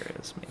tennis player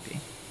is, maybe?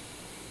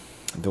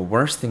 The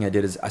worst thing I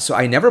did is, so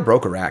I never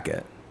broke a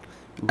racket.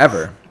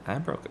 Ever. I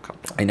broke a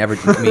couple. I never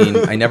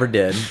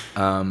did.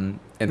 And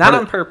not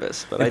on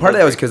purpose, but part of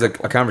that was because a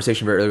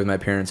conversation very early with my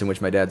parents in which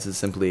my dad said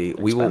simply,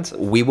 we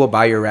will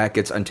buy your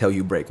rackets until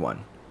you break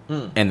one.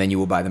 And then you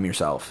will buy them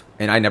yourself.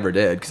 And I never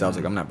did, because I was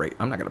like, I'm not going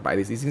to buy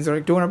these. These things are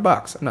like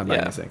 $200. I'm not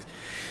buying these things.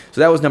 So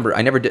that was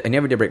I never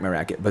did break my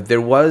racket. But there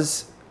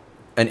was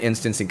an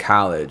instance in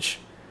college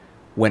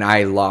when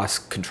I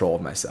lost control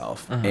of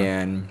myself,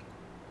 and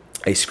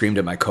I screamed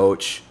at my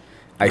coach.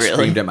 I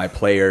screamed at my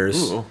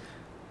players,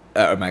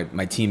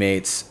 my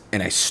teammates,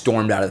 and I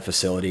stormed out of the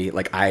facility.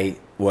 Like, I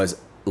was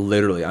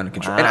literally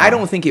uncontrolled. And I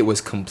don't think it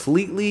was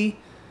completely,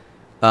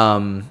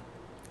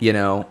 you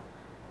know.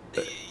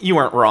 You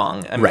weren't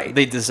wrong. I mean, right.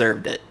 They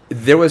deserved it.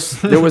 There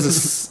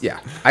was yeah.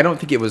 I don't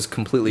think it was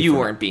completely. You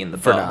weren't being the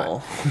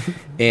butthole.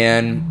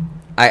 And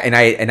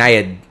I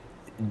had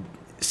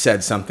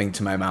said something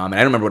to my mom, and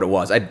I don't remember what it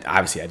was. I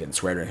didn't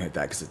swear or anything like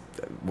that because it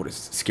would have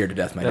scared to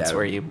death my dad. That's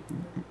where you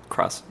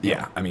cross.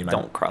 Yeah, I mean,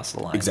 don't cross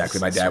the line. Exactly,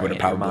 my dad would have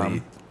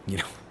probably,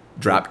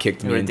 drop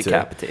kicked me into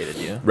decapitated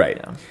you. Right.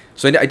 Yeah.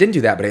 So I didn't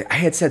do that, but I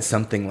had said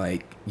something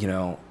like,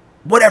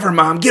 whatever,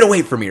 Mom, get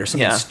away from me, or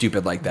something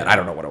stupid like that. I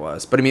don't know what it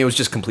was, but I mean, it was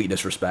just complete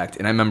disrespect.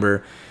 And I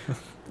remember,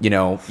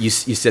 you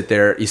sit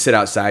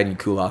outside and you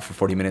cool off for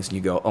 40 minutes, and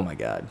you go, oh my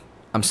God,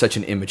 I'm such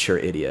an immature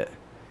idiot.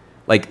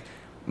 Like,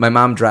 my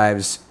mom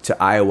drives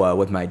to Iowa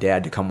with my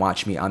dad to come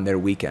watch me on their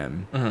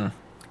weekend.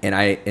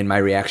 And my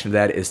reaction to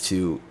that is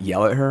to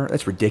yell at her.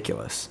 That's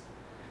ridiculous.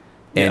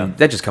 And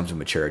that just comes with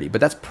maturity.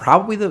 But that's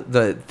probably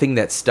the thing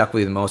that stuck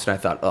with me the most. And I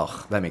thought,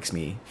 ugh, that makes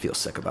me feel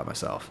sick about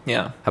myself.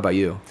 Yeah. How about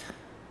you?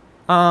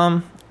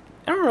 I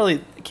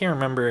can't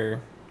remember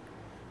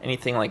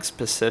anything like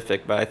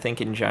specific, but I think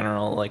in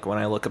general, like when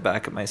I look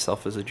back at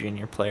myself as a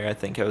junior player, I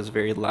think I was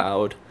very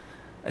loud.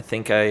 I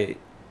think I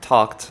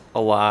talked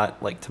a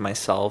lot, like, to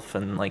myself,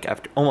 and like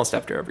almost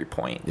after every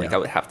point, like I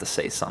would have to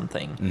say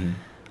something.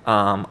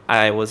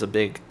 I was a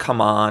big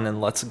come on and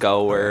let's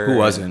go. Who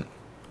wasn't?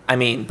 I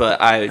mean, but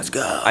let's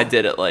go. I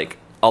did it like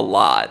a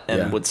lot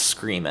and would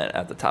scream it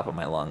at the top of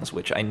my lungs,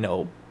 which I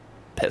know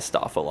pissed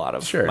off a lot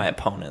of my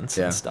opponents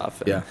and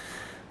stuff. And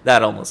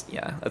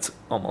that's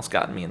almost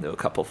gotten me into a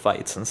couple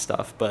fights and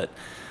stuff, but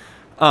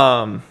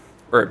or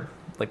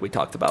like we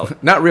talked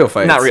about. Not real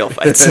fights. Not real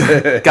fights.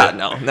 God,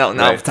 no,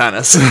 right.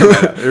 Tennis.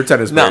 They're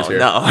tennis players here.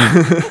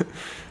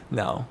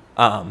 No.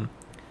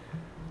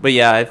 But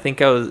yeah, I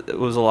think it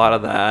was a lot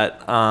of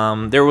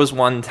that. There was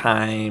one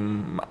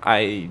time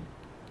I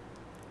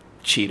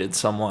cheated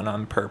someone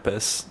on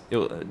purpose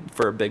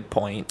for a big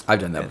point. I've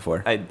done that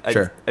before.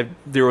 Sure.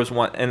 There was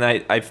one, and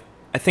I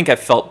think I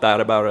felt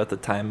bad about it at the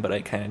time, but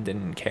I kind of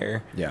didn't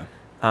care. Yeah.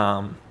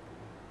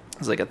 It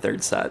was like a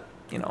third set,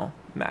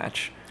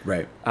 match.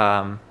 Right.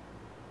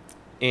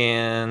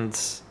 And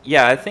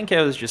yeah, I think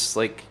I was just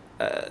like,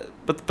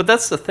 but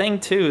that's the thing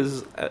too,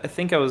 is I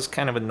think I was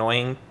kind of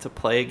annoying to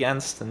play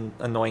against and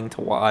annoying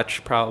to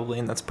watch probably,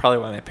 and that's probably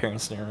why my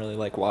parents didn't really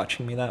like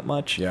watching me that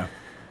much. Yeah.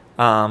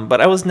 But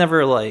I was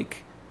never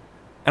like,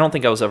 I don't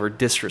think I was ever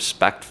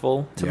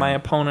disrespectful to my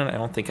opponent. I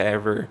don't think I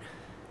ever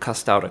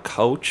cussed out a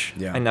coach.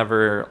 Yeah. I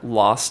never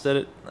lost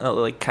it,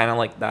 like kind of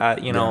like that,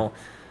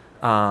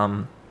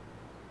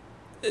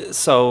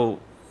 So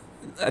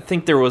I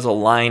think there was a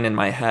line in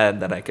my head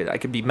that I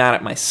could be mad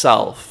at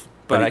myself,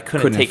 but I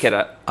couldn't take it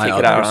out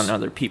on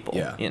other people.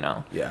 Yeah.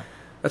 Yeah.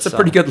 That's a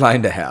pretty good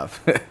line to have.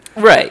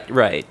 Right.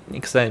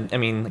 Because I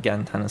mean,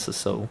 again, tennis is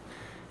so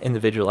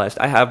individualized.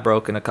 I have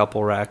broken a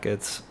couple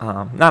rackets,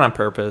 not on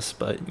purpose,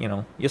 but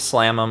you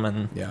slam them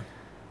and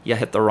you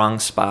hit the wrong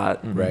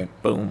spot, and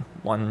boom,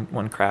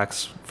 one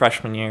cracks.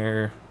 Freshman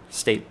year,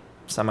 state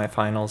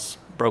semifinals,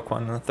 broke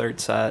one in the third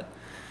set.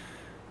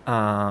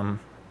 And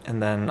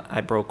then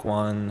I broke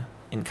one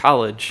in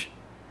college.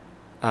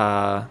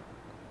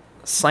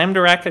 Slammed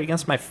a racket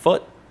against my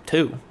foot,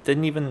 too.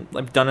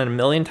 I've done it a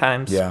million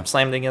times. Yeah.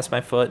 Slammed it against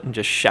my foot and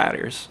just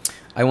shatters.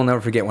 I will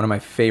never forget one of my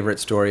favorite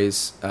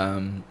stories.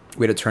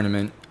 We had a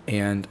tournament,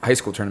 high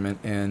school tournament,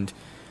 and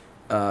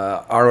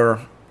our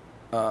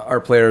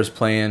player's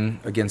playing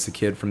against a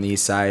kid from the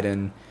east side,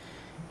 and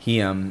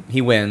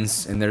he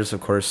wins, and there's,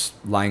 of course,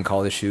 line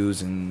call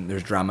issues, and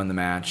there's drama in the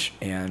match,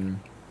 and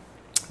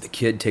the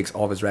kid takes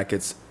all of his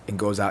rackets and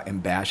goes out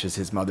and bashes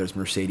his mother's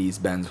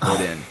Mercedes-Benz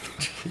hood in.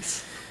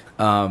 Jeez.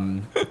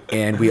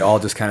 And we all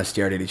just kind of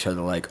stared at each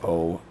other like,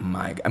 oh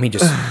my God. I mean,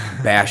 just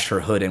bashed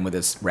her hood in with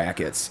his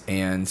rackets.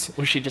 And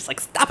was she just like,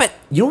 stop it?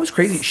 You know what's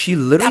crazy? She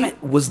literally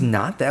was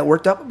not that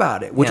worked up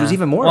about it, which was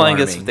even more alarming. I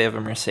guess if they have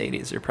a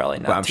Mercedes, they're probably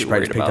not too worried about it. She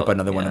probably just picked up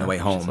another one on the way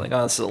home. Like,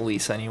 oh, this is a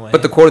lease anyway.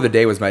 But the quote of the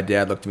day was my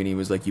dad looked at me and he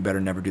was like, you better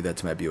never do that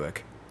to my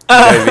Buick. You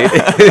know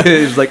what I mean?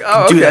 He was like,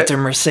 oh, okay. Do that to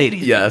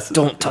Mercedes. Yes.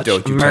 Don't touch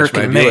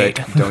American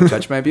made. Don't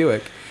touch my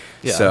Buick.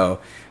 Yeah. So,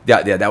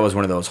 that was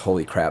one of those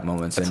holy crap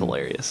moments. That's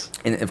hilarious.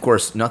 And, of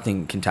course,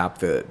 nothing can top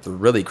the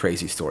really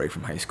crazy story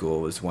from high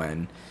school was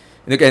when,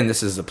 and again,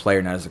 this is a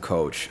player, not as a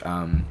coach.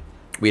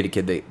 We had a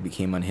kid that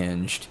became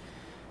unhinged.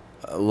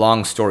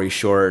 Long story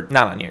short.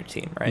 Not on your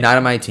team, right? Not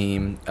on my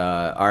team.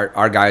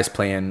 Our guy's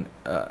playing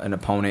an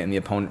opponent, and the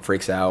opponent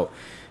freaks out,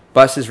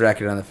 busts his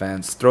racket on the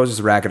fence, throws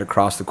his racket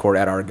across the court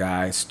at our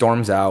guy,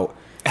 storms out,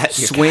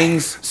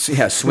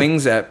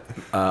 swings at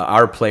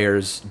our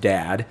player's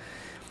dad,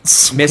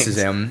 misses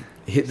him.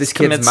 This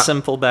commits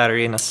simple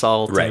battery and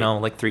assault,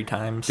 like 3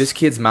 times. This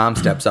kid's mom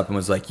steps up and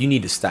was like, you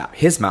need to stop.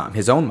 His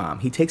own mom.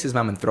 He takes his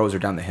mom and throws her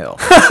down the hill.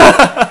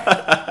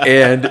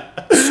 and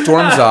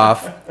storms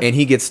off, and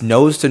he gets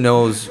nose to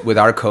nose with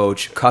our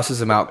coach,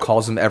 cusses him out,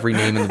 calls him every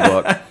name in the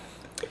book.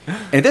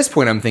 And at this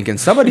point, I'm thinking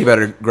somebody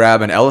better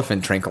grab an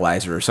elephant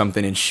tranquilizer or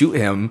something and shoot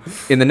him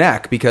in the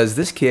neck, because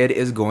this kid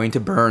is going to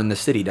burn the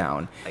city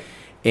down.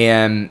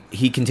 And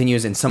he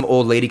continues, and some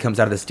old lady comes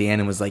out of the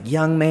stand and was like,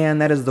 "Young man,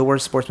 that is the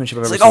worst sportsmanship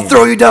I've ever seen." I'll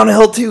throw you down a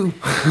hill too.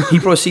 He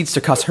proceeds to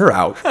cuss her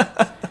out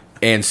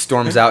and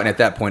storms out. And at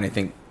that point, I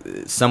think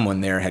someone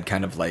there had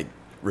kind of like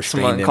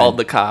restrained him. Someone called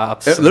the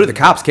cops. Literally, the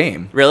cops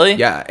came. Really?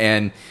 Yeah,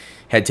 and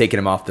had taken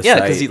him off the Yeah,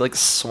 site. because he like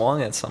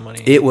swung at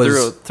somebody. It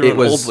was threw an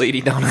old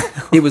lady down the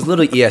hill. It was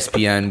literally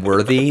ESPN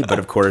worthy, but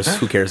of course,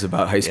 who cares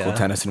about high school Yeah.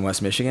 tennis in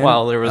West Michigan?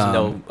 Well, there was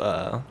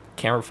no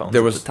camera phones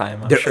there was at the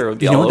time. I'm sure it would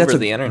be you know all what, over that's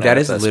the internet. That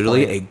at is this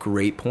literally point. a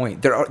great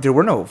point. There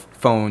were no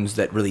phones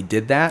that really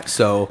did that.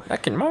 So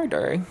Back in my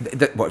day.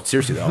 well,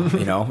 seriously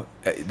though,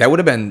 that would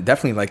have been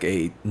definitely like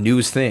a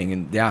news thing.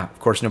 And yeah, of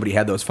course, nobody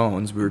had those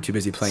phones. We were too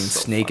busy playing So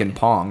Snake funny. and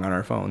Pong on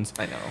our phones.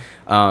 I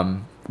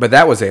know. But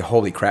that was a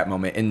holy crap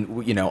moment.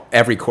 And,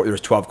 every court, there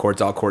was 12 courts,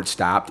 all courts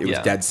stopped. It was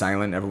Yeah. dead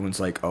silent. Everyone's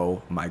like,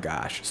 oh my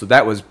gosh. So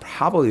that was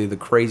probably the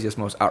craziest,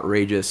 most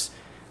outrageous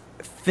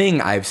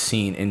thing I've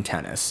seen in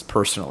tennis,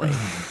 personally.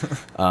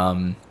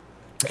 And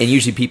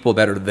usually people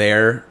that are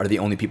there are the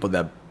only people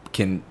that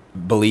can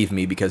believe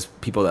me, because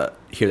people that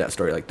hear that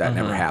story like that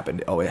never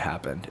happened. Oh, it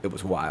happened. It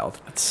was wild.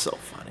 That's so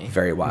funny.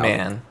 Very wild.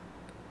 Man,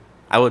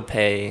 I would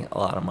pay a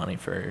lot of money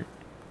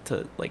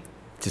to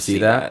See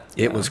that?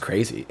 It was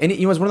crazy. And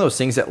it was one of those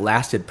things that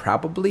lasted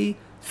probably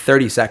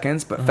 30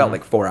 seconds, but felt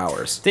like 4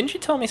 hours. Didn't you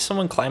tell me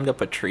someone climbed up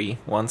a tree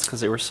once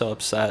because they were so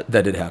upset?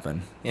 That did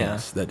happen. Yeah.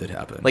 Yes, that did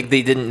happen. Like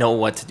they didn't know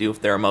what to do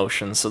with their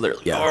emotions, so they're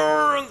like, Yeah.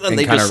 "Argh," and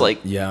they kinda, just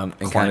like and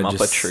climb kinda up a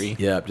just, tree.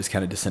 Yeah, just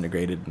kind of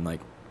disintegrated and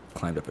like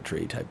climbed up a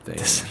tree type thing.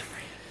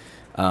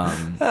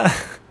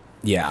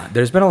 Yeah,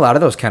 there's been a lot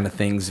of those kind of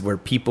things where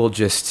people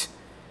just,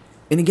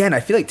 and again, I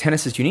feel like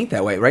tennis is unique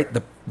that way, right?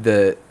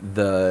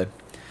 The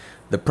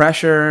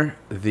pressure,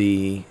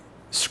 the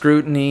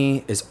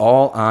scrutiny is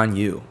all on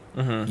you.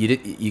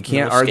 Mm-hmm. You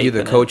can't argue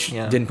the coach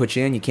didn't put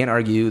you in. You can't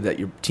argue that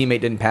your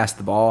teammate didn't pass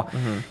the ball.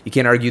 Mm-hmm. You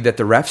can't argue that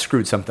the ref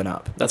screwed something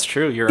up. That's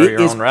true. You're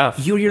your own ref.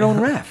 You're your own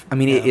ref. I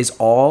mean, it is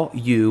all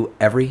you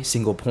every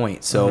single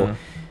point. So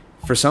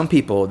for some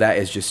people, that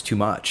is just too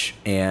much,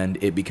 and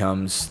it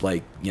becomes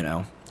like,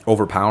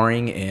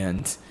 overpowering,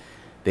 and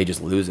they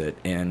just lose it.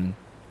 And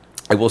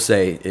I will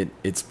say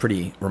it's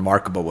pretty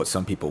remarkable what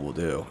some people will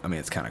do. I mean,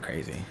 it's kind of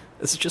crazy.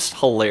 It's just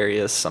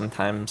hilarious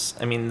sometimes.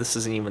 I mean, this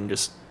isn't even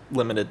just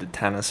limited to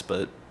tennis,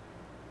 but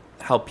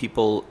how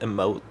people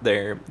emote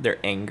their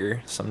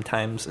anger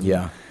sometimes. And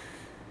Yeah.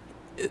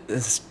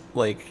 it's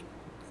like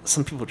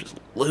some people just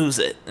lose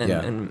it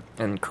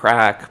and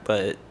crack,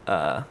 but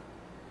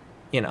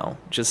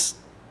just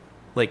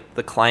like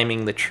the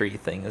climbing the tree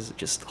thing is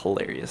just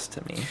hilarious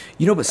to me.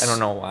 But I don't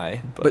know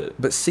why,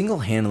 but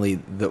single-handedly,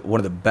 one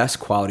of the best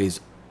qualities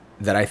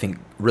that I think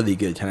really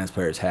good tennis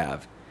players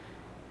have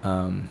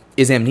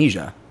is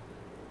amnesia.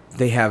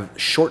 They have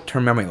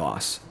short-term memory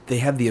loss. They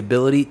have the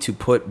ability to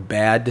put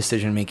bad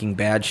decision-making,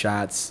 bad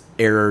shots,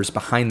 errors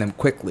behind them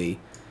quickly.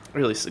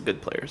 Or at least the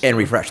good players. And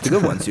refresh the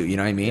good ones too, you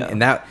know what I mean? Yeah.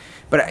 And that,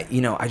 but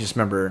I just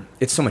remember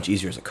it's so much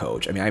easier as a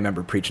coach. I mean, I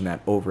remember preaching that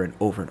over and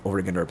over and over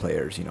again to our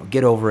players,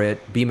 get over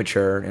it, be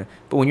mature.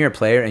 But when you're a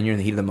player and you're in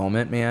the heat of the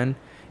moment, man,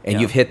 and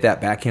you've hit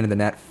that backhand of the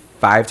net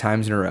 5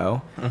 times in a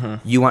row,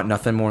 you want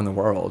nothing more in the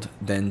world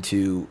than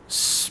to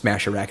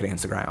smash your racket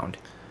against the ground.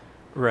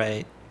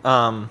 Right.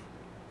 How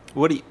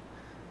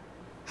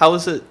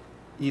is it,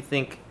 you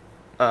think,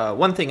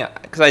 one thing,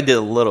 because I did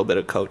a little bit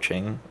of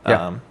coaching,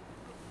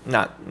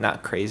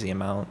 not crazy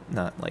amount,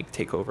 not like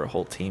take over a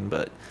whole team,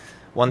 but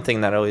one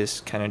thing that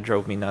always kind of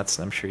drove me nuts,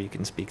 and I'm sure you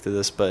can speak to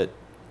this, but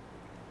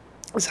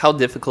is how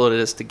difficult it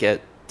is to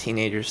get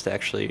teenagers to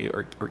actually,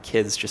 or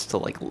kids just to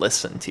like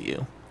listen to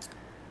you.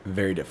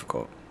 Very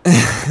difficult.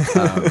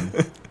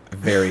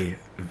 Very,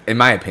 in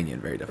my opinion,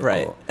 very difficult.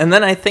 Right. And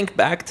then I think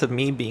back to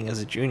me being as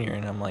a junior,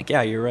 and I'm like,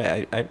 yeah, you're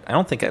right. I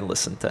don't think I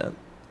listened to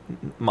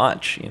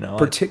much,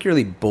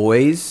 Particularly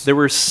boys. There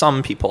were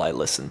some people I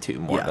listened to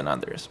more than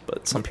others,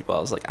 but some people I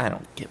was like, I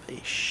don't give a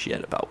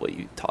shit about what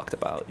you talked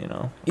about,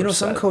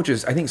 Some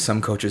coaches, I think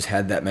some coaches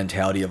had that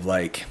mentality of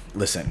like,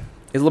 listen,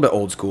 it's a little bit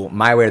old school,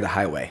 my way or the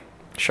highway.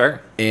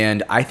 Sure.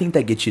 And I think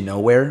that gets you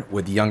nowhere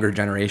with younger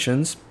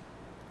generations.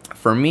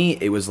 For me,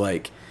 it was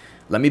like,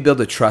 let me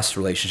build a trust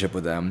relationship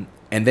with them.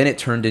 And then it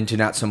turned into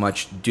not so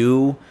much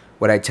do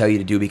what I tell you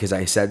to do because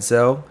I said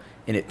so.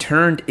 And it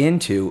turned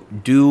into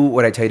do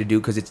what I tell you to do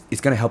because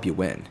it's going to help you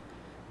win.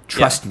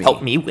 Trust me.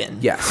 Help me win.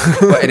 Yes.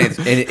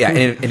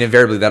 and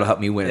invariably that'll help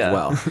me win as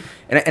well.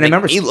 And I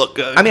remember me look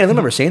good. I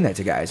remember saying that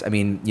to guys. I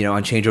mean,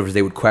 on changeovers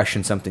they would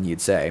question something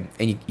you'd say,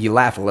 and you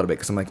laugh a little bit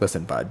because I'm like,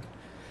 listen, bud,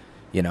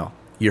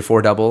 your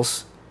 4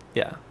 doubles.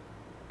 Yeah.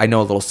 I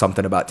know a little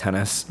something about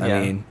tennis. I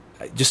mean,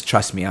 just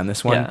trust me on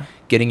this one. Yeah.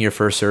 Getting your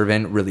first serve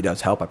in really does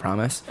help, I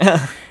promise.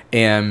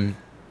 And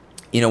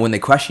when they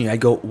question you, I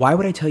go, why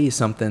would I tell you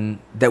something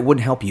that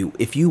wouldn't help you?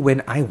 If you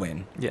win, I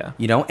win. Yeah.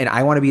 And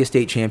I want to be a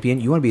state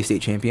champion. You want to be a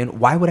state champion.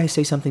 Why would I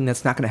say something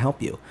that's not going to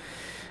help you?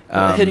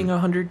 Hitting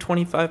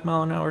 125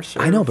 mile an hour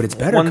serve. I know, but it's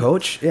better,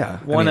 coach. Yeah.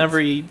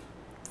 Every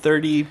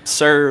 30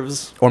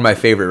 serves. Or my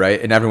favorite, right?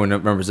 And everyone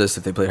remembers this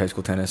if they played high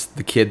school tennis.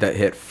 The kid that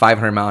hit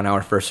 500 mile an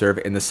hour first serve,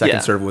 and the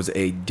second serve was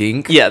a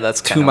dink. Yeah, that's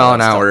 2 mile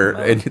an hour,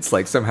 and it's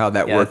like somehow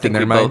that worked in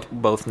their mind.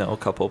 Both know a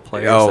couple of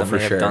players that for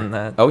may sure. have done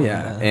that. Oh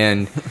yeah,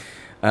 and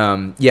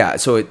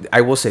so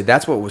I will say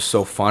that's what was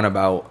so fun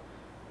about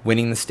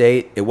winning the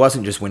state. It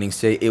wasn't just winning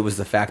state; it was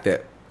the fact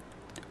that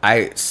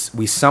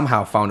we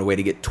somehow found a way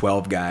to get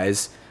 12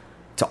 guys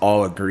to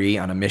all agree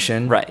on a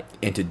mission, right,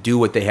 and to do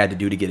what they had to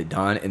do to get it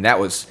done, and that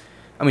was.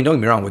 I mean, don't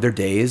get me wrong. Were there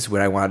days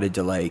when I wanted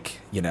to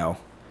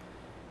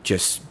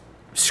just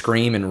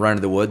scream and run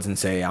to the woods and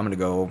say, I'm going to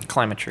go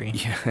climb a tree?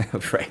 Yeah,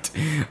 right.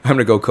 I'm going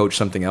to go coach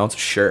something else.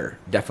 Sure,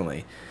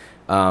 definitely.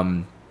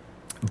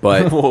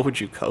 But what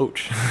would you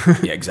coach?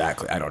 Yeah,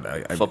 exactly. I don't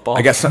know. Football?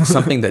 I guess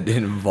something that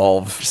didn't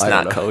involve just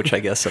not coach, I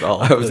guess, at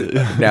all. I was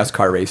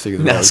NASCAR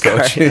racing as well.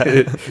 Coach.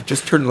 Yeah.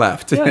 Just turn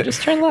left. Yeah,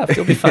 just turn left.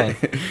 You'll be fine.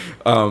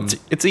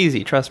 It's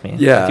easy. Trust me.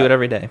 Yeah. I do it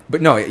every day.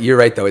 But no, you're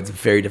right, though. It's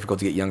very difficult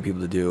to get young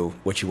people to do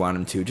what you want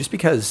them to, just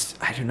because,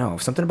 I don't know,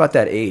 something about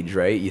that age,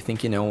 right? You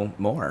think you know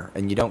more,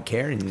 and you don't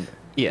care, and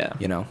yeah,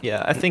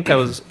 Yeah, I think I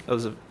was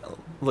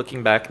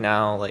looking back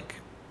now, like,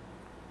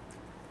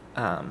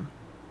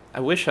 I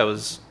wish I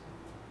was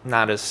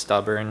not as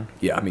stubborn.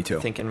 Yeah, me too. I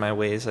think in my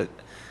ways, I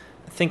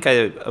think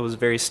I was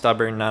very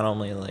stubborn, not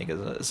only like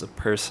as a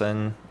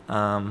person,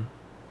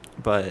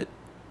 but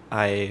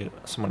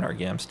some would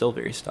argue I'm still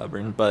very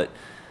stubborn, but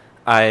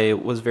I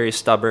was very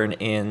stubborn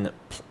in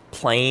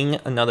playing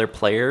another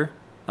player,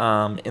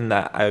 in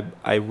that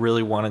I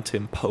really wanted to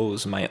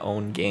impose my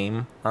own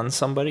game on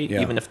somebody,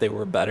 even if they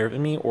were better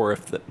than me, or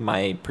if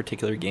my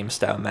particular game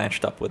style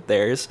matched up with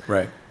theirs.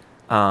 Right.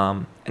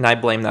 And I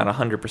blame that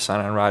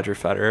 100% on Roger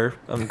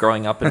Federer.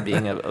 Growing up and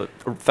being a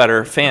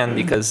Federer fan,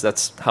 because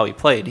that's how he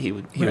played. He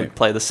would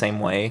play the same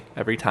way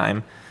every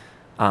time,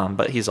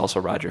 but he's also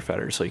Roger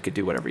Federer, so he could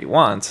do whatever he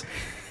wants.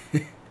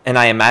 And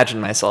I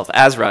imagine myself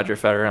as Roger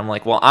Federer. I'm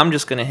like, well, I'm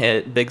just going to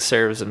hit big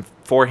serves and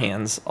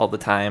forehands all the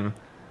time,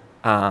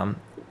 and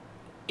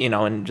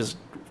just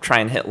try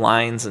and hit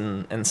lines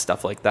and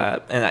stuff like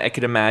that. And I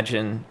could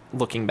imagine,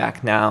 looking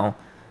back now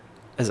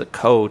as a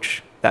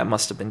coach, that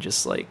must have been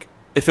just like,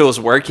 if it was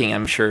working,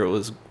 I'm sure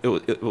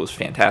it was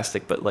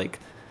fantastic. But like,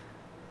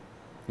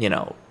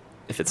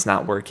 if it's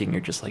not working,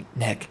 you're just like,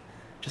 Nick,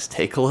 just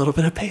take a little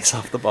bit of pace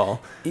off the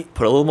ball,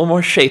 put a little bit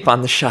more shape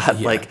on the shot,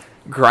 like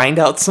grind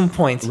out some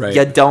points. Right.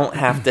 You don't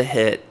have to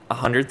hit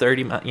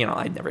 130.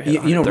 I never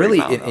hit. Really,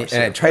 and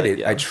I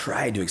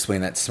tried to explain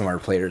that to some of our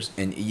players,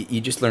 and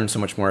you just learn so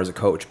much more as a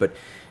coach. But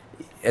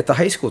at the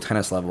high school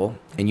tennis level,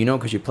 and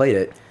because you played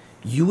it,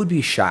 you would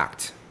be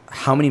shocked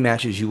how many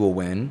matches you will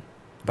win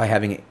by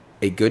having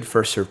a good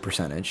first serve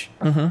percentage,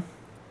 and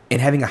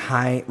having a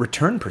high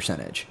return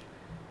percentage.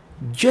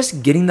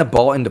 Just getting the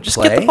ball into play.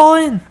 Just get the ball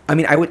in. I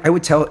mean, I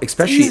would tell,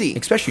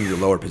 especially your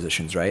lower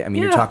positions, right? I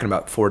mean, you're talking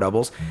about four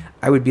doubles.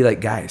 I would be like,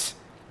 guys,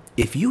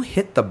 if you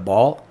hit the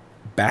ball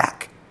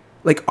back,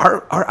 like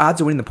our odds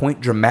of winning the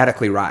point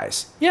dramatically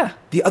rise. Yeah.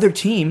 The other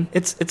team,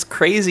 it's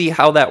crazy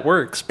how that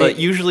works, but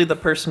usually the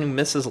person who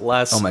misses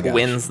less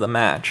wins the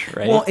match,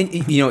 right? Well,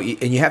 and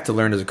you have to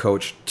learn as a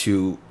coach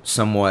to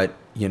somewhat,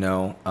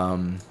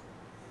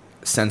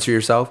 censor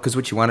yourself, because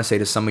what you want to say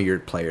to some of your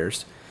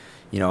players,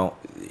 the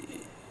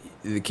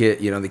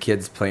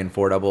kid's playing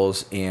four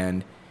doubles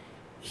and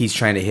he's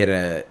trying to hit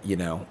a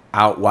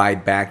out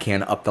wide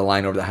backhand up the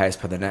line over the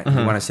highest part of the net.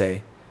 You want to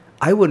say,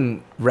 I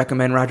wouldn't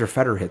recommend Roger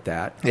Federer hit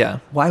that. Yeah.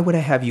 Why would I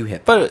have you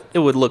hit that? But it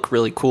would look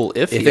really cool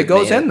if it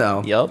goes in,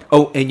 though. Yep.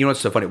 Oh, and what's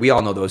so funny? We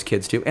all know those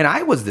kids too, and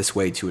I was this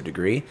way to a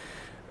degree.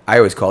 I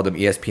always called them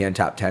ESPN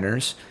top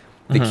teners.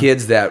 The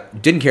kids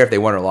that didn't care if they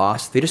won or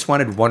lost, they just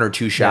wanted one or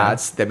two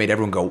shots that made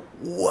everyone go,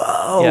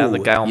 "Whoa!" Yeah, the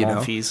Gael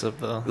Monfils of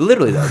the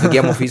literally though, the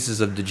Gael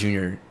Monfils of the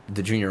junior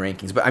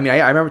rankings. But I mean,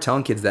 I remember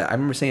telling kids that. I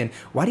remember saying,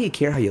 "Why do you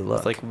care how you look?"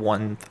 It's like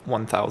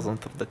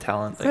 1/1000th of the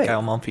talent that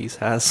Gael Monfils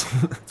has.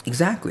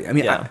 Exactly. I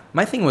mean,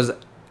 my thing was,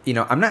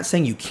 I'm not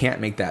saying you can't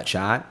make that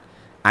shot.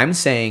 I'm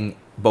saying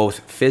both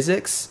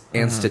physics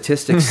and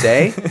statistics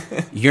say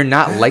you're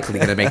not likely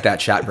going to make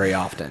that shot very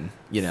often.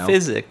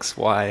 Physics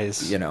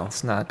wise,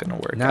 it's not going to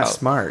work. Not out.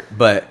 smart,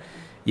 but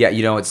yeah,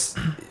 it's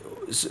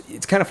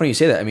kind of funny you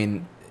say that. I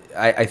mean,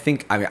 I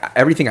think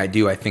everything I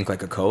do, I think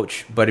like a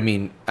coach. But I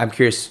mean, I'm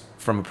curious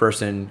from a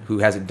person who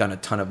hasn't done a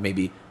ton of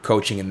maybe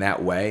coaching in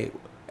that way.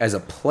 As a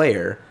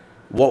player,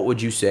 what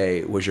would you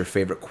say was your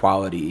favorite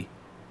quality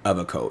of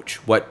a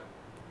coach? What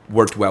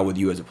worked well with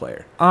you as a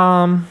player?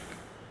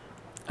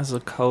 As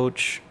a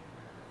coach,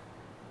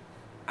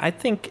 I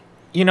think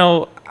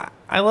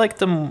I liked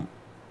them.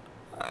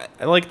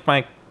 I liked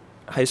my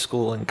high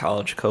school and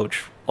college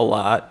coach a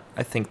lot.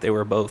 I think they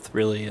were both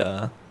really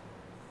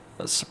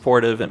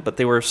supportive, but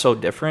they were so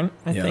different,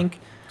 I think.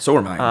 So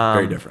were mine.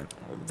 Very different.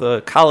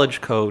 The college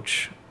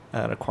coach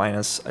at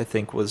Aquinas, I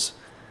think, was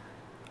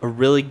a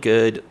really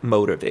good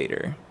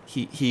motivator.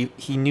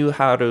 He knew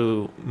how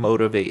to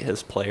motivate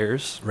his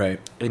players, Right.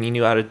 and he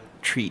knew how to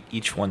treat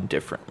each one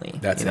differently.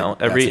 That's you know,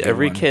 That's a good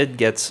every one. kid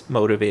gets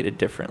motivated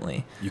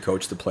differently. You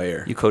coach the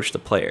player. You coach the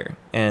player,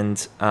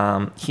 and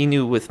he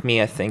knew with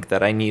me, I think,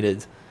 that I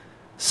needed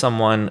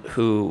someone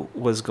who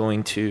was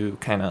going to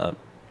kind of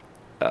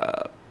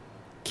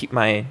keep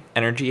my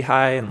energy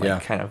high and like Yeah.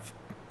 kind of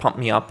pump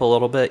me up a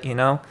little bit, you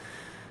know,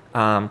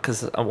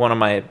 because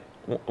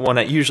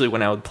usually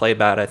when I would play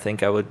bad, I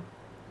think I would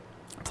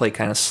play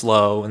kind of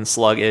slow and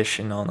sluggish,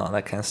 you know, and all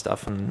that kind of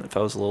stuff. And if I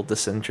was a little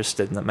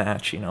disinterested in the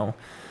match, you know,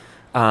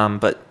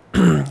 but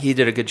he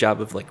did a good job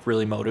of like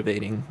really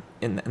motivating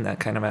in that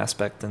kind of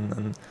aspect. And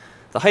then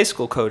the high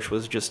school coach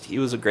he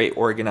was a great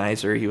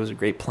organizer. He was a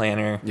great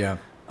planner. Yeah.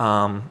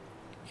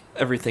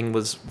 Everything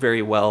was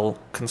very well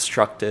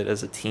constructed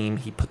as a team.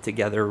 He put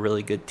together a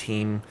really good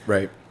team.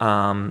 Right.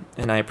 And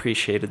I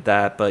appreciated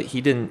that, but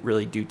he didn't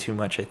really do too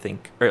much, I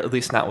think, or at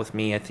least not with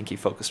me. I think he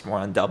focused more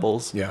on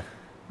doubles. Yeah.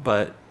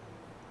 But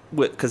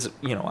because,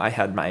 you know, I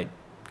had my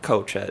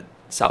coach at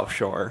South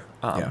Shore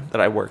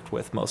that I worked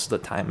with most of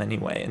the time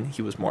anyway, and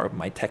he was more of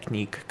my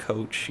technique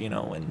coach, you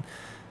know, and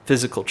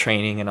physical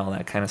training and all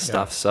that kind of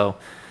stuff. So,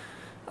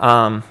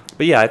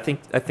 but yeah, I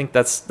think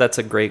that's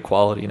a great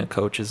quality in a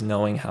coach, is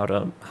knowing how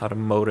to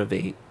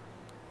motivate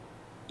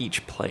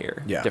each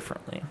player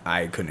differently.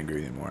 I couldn't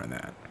agree with you more on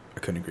that. I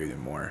couldn't agree with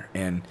you more.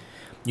 And,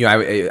 you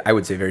know, I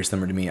would say very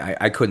similar to me.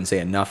 I couldn't say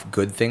enough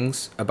good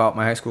things about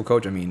my high school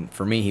coach. I mean,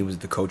 for me, he was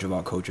the coach of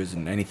all coaches,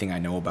 and anything I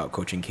know about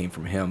coaching came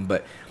from him.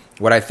 But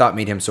what I thought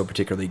made him so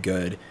particularly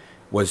good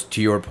was,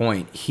 to your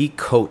point, he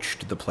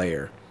coached the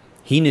player.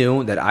 He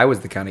knew that I was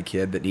the kind of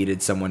kid that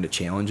needed someone to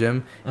challenge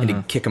him and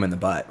to kick him in the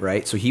butt,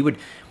 right? So he would...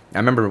 I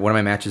remember one of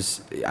my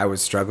matches, I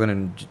was struggling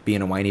and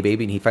being a whiny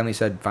baby, and he finally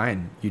said,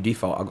 "Fine, you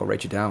default. I'll go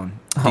write you down.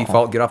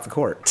 Default, get off the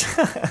court."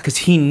 Because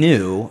he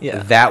knew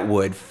that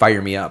would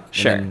fire me up.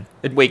 Sure.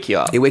 It'd wake you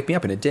up. It wake me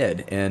up, and it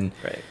did. And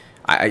right.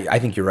 I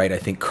think you're right. I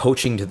think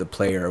coaching to the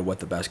player are what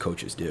the best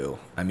coaches do.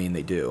 I mean,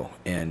 they do.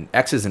 And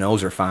X's and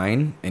O's are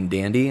fine and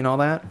dandy and all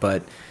that,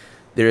 but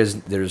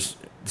there's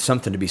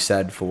something to be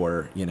said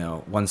for, you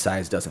know, one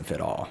size doesn't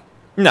fit all.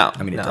 No,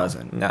 I mean, it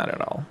doesn't. Not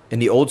at all.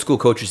 And the old school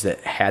coaches that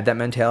had that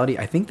mentality,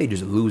 I think they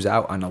just lose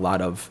out on a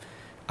lot of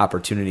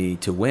opportunity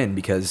to win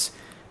because,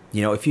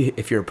 you know, if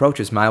your approach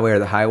is my way or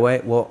the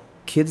highway, well,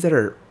 kids that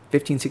are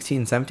 15,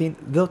 16, 17,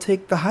 they'll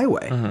take the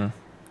highway.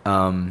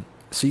 Mm-hmm.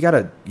 So you got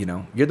to, you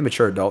know, you're the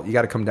mature adult. You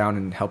got to come down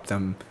and help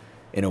them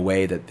in a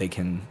way that they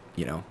can,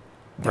 you know,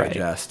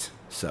 digest.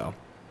 Right. So,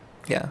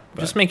 yeah,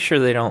 just make sure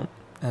they don't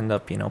end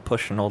up, you know,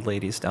 pushing old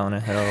ladies down a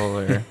hill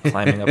or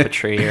climbing up a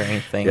tree or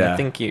anything. I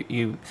think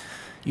you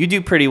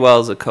do pretty well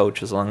as a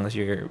coach as long as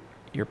your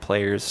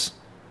players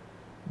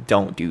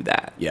don't do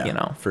that. Yeah, you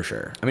know, for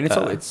sure. I mean,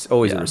 it's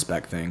always a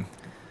respect thing.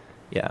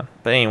 Yeah,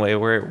 but anyway,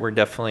 we're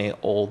definitely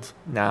old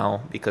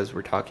now because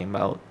we're talking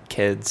about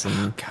kids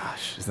and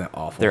gosh, isn't that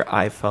awful? Their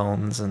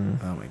iPhones and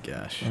oh my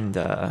gosh, and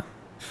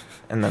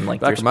then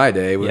like back in my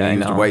day when we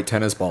used white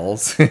tennis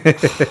balls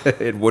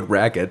and wood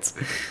rackets.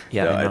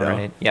 Yeah, I know,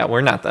 right? Yeah,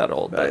 we're not that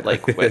old, but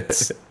like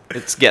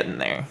it's getting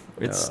there.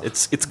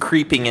 It's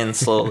creeping in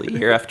slowly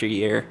year after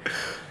year.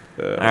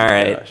 All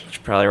right, gosh.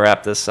 Should probably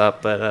wrap this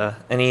up. But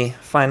any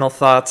final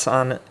thoughts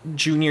on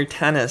junior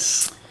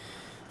tennis?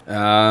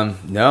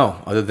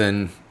 No, other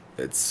than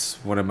it's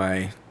one of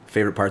my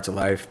favorite parts of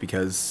life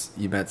because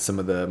you met some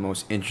of the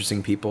most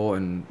interesting people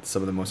and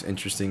some of the most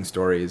interesting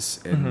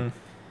stories, and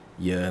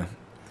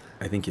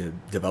I think you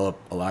develop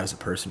a lot as a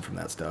person from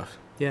that stuff.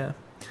 Yeah.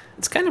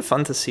 It's kind of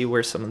fun to see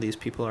where some of these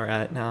people are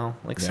at now.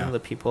 Like some of the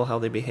people, how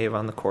they behave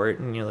on the court,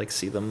 and you like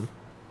see them,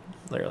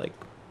 they're like,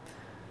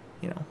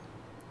 you know,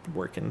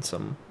 working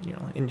some, you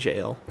know, in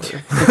jail. That's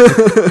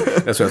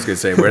what I was gonna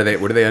say. Where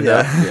do they end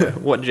up? Yeah.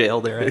 What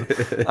jail they're in?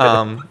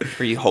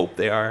 Or you hope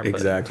they are.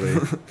 Exactly.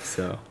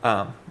 So.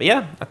 But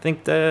yeah, I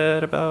think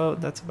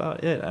that's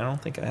about it. I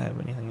don't think I have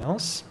anything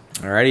else.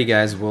 Alrighty,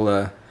 guys.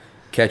 We'll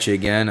catch you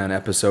again on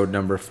episode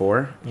number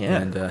 4. Yeah.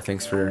 And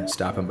thanks for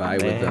stopping by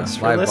with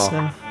Thanks Live for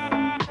Ball. listening.